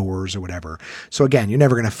open doors or whatever. So again, you're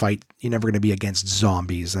never going to fight. You're never going to be against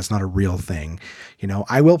zombies. That's not a real thing.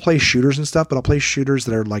 I will play shooters and stuff, but I'll play shooters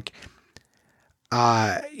that are like,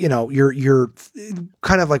 you're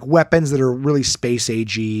kind of like weapons that are really space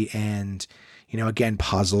agey and, again,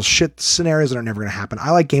 puzzles, shit, scenarios that are never going to happen.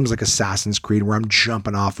 I like games like Assassin's Creed, where I'm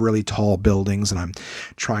jumping off really tall buildings and I'm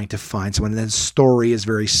trying to find someone. And then story is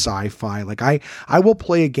very sci-fi. Like I will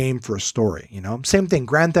play a game for a story, same thing.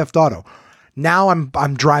 Grand Theft Auto. Now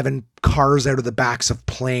I'm driving cars out of the backs of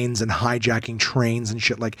planes and hijacking trains and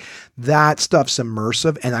shit. Like, that stuff's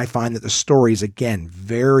immersive. And I find that the story is, again,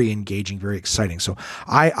 very engaging, very exciting. So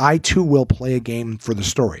I too will play a game for the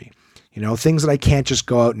story. Things that I can't just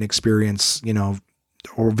go out and experience,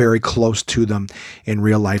 or very close to them in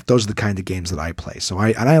real life. Those are the kind of games that I play. So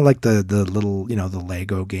I like the little, the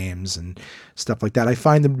Lego games and stuff like that. I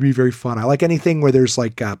find them to be very fun. I like anything where there's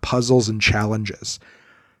like puzzles and challenges.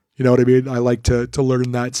 You know what I mean? I like to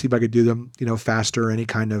learn that, see if I could do them, faster, any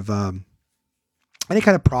kind of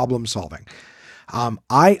problem solving.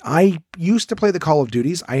 I used to play the Call of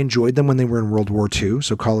Duties. I enjoyed them when they were in World War II.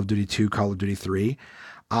 So Call of Duty 2, Call of Duty 3.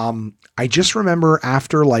 I just remember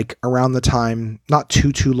after, like, around the time, not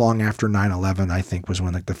too long after 9/11, I think was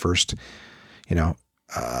when, like, the first,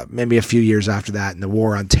 maybe a few years after that, and the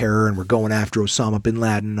war on terror, and we're going after Osama bin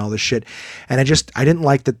Laden and all this shit. And I didn't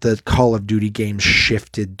like that the Call of Duty games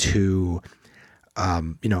shifted to,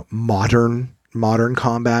 modern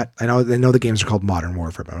combat. I know the games are called Modern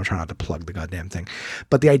Warfare, but I'm trying not to plug the goddamn thing.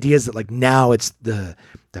 But the idea is that like now it's the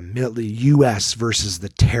U.S. versus the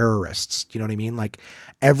terrorists. You know what I mean? Like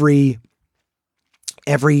every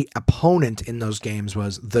opponent in those games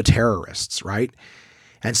was the terrorists, right?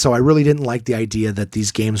 And so I really didn't like the idea that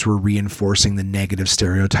these games were reinforcing the negative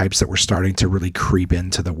stereotypes that were starting to really creep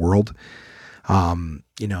into the world.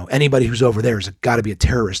 Anybody who's over there has got to be a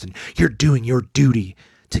terrorist, and you're doing your duty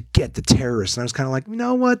to get the terrorists. And I was kind of like, you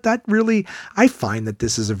know what? I find that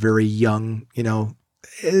this is a very young, it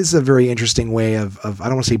is a very interesting way of I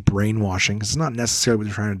don't want to say brainwashing, because it's not necessarily what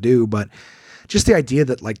they're trying to do, but just the idea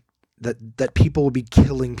that like, that people will be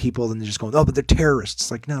killing people and they're just going, oh, but they're terrorists.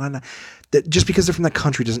 Like, no. That just because they're from that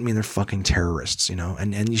country doesn't mean they're fucking terrorists,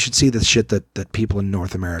 and you should see the shit that people in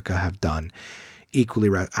North America have done equally.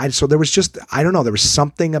 So there was just, I don't know, there was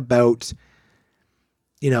something about,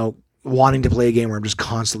 wanting to play a game where I'm just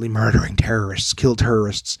constantly murdering terrorists, kill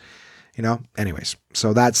terrorists, anyways.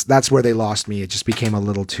 So that's where they lost me. It just became a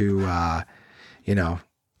little too,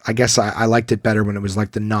 I guess I liked it better when it was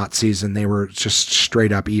like the Nazis and they were just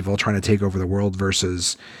straight up evil trying to take over the world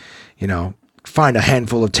versus, find a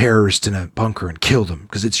handful of terrorists in a bunker and kill them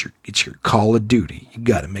because it's your Call of Duty. You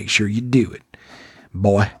got to make sure you do it,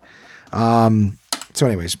 boy. So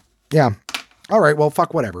anyways, yeah. All right. Well,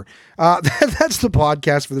 fuck whatever. That's the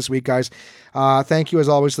podcast for this week, guys. Thank you as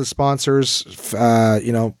always to the sponsors,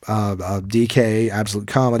 DK, Absolute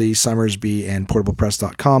Comedy, Summersby, and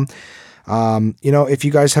PortablePress.com. If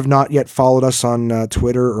you guys have not yet followed us on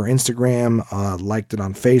Twitter or Instagram, liked it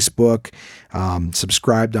on Facebook,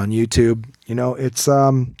 subscribed on YouTube, it's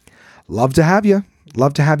love to have you.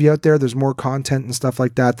 Love to have you out there. There's more content and stuff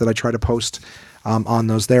like that I try to post on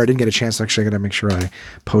those there. I didn't get a chance. Actually, I got to make sure I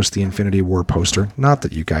post the Infinity War poster. Not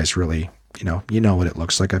that you guys really, you know what it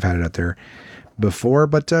looks like. I've had it out there before,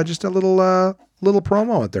 but just a little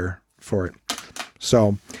promo out there for it.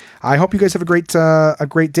 So I hope you guys have a great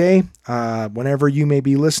day. Whenever you may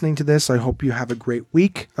be listening to this, I hope you have a great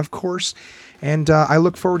week, of course. And I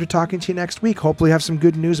look forward to talking to you next week. Hopefully have some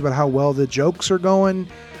good news about how well the jokes are going,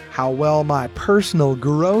 how well my personal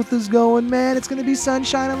growth is going, man. It's going to be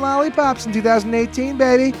sunshine and lollipops in 2018,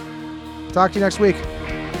 baby. Talk to you next week.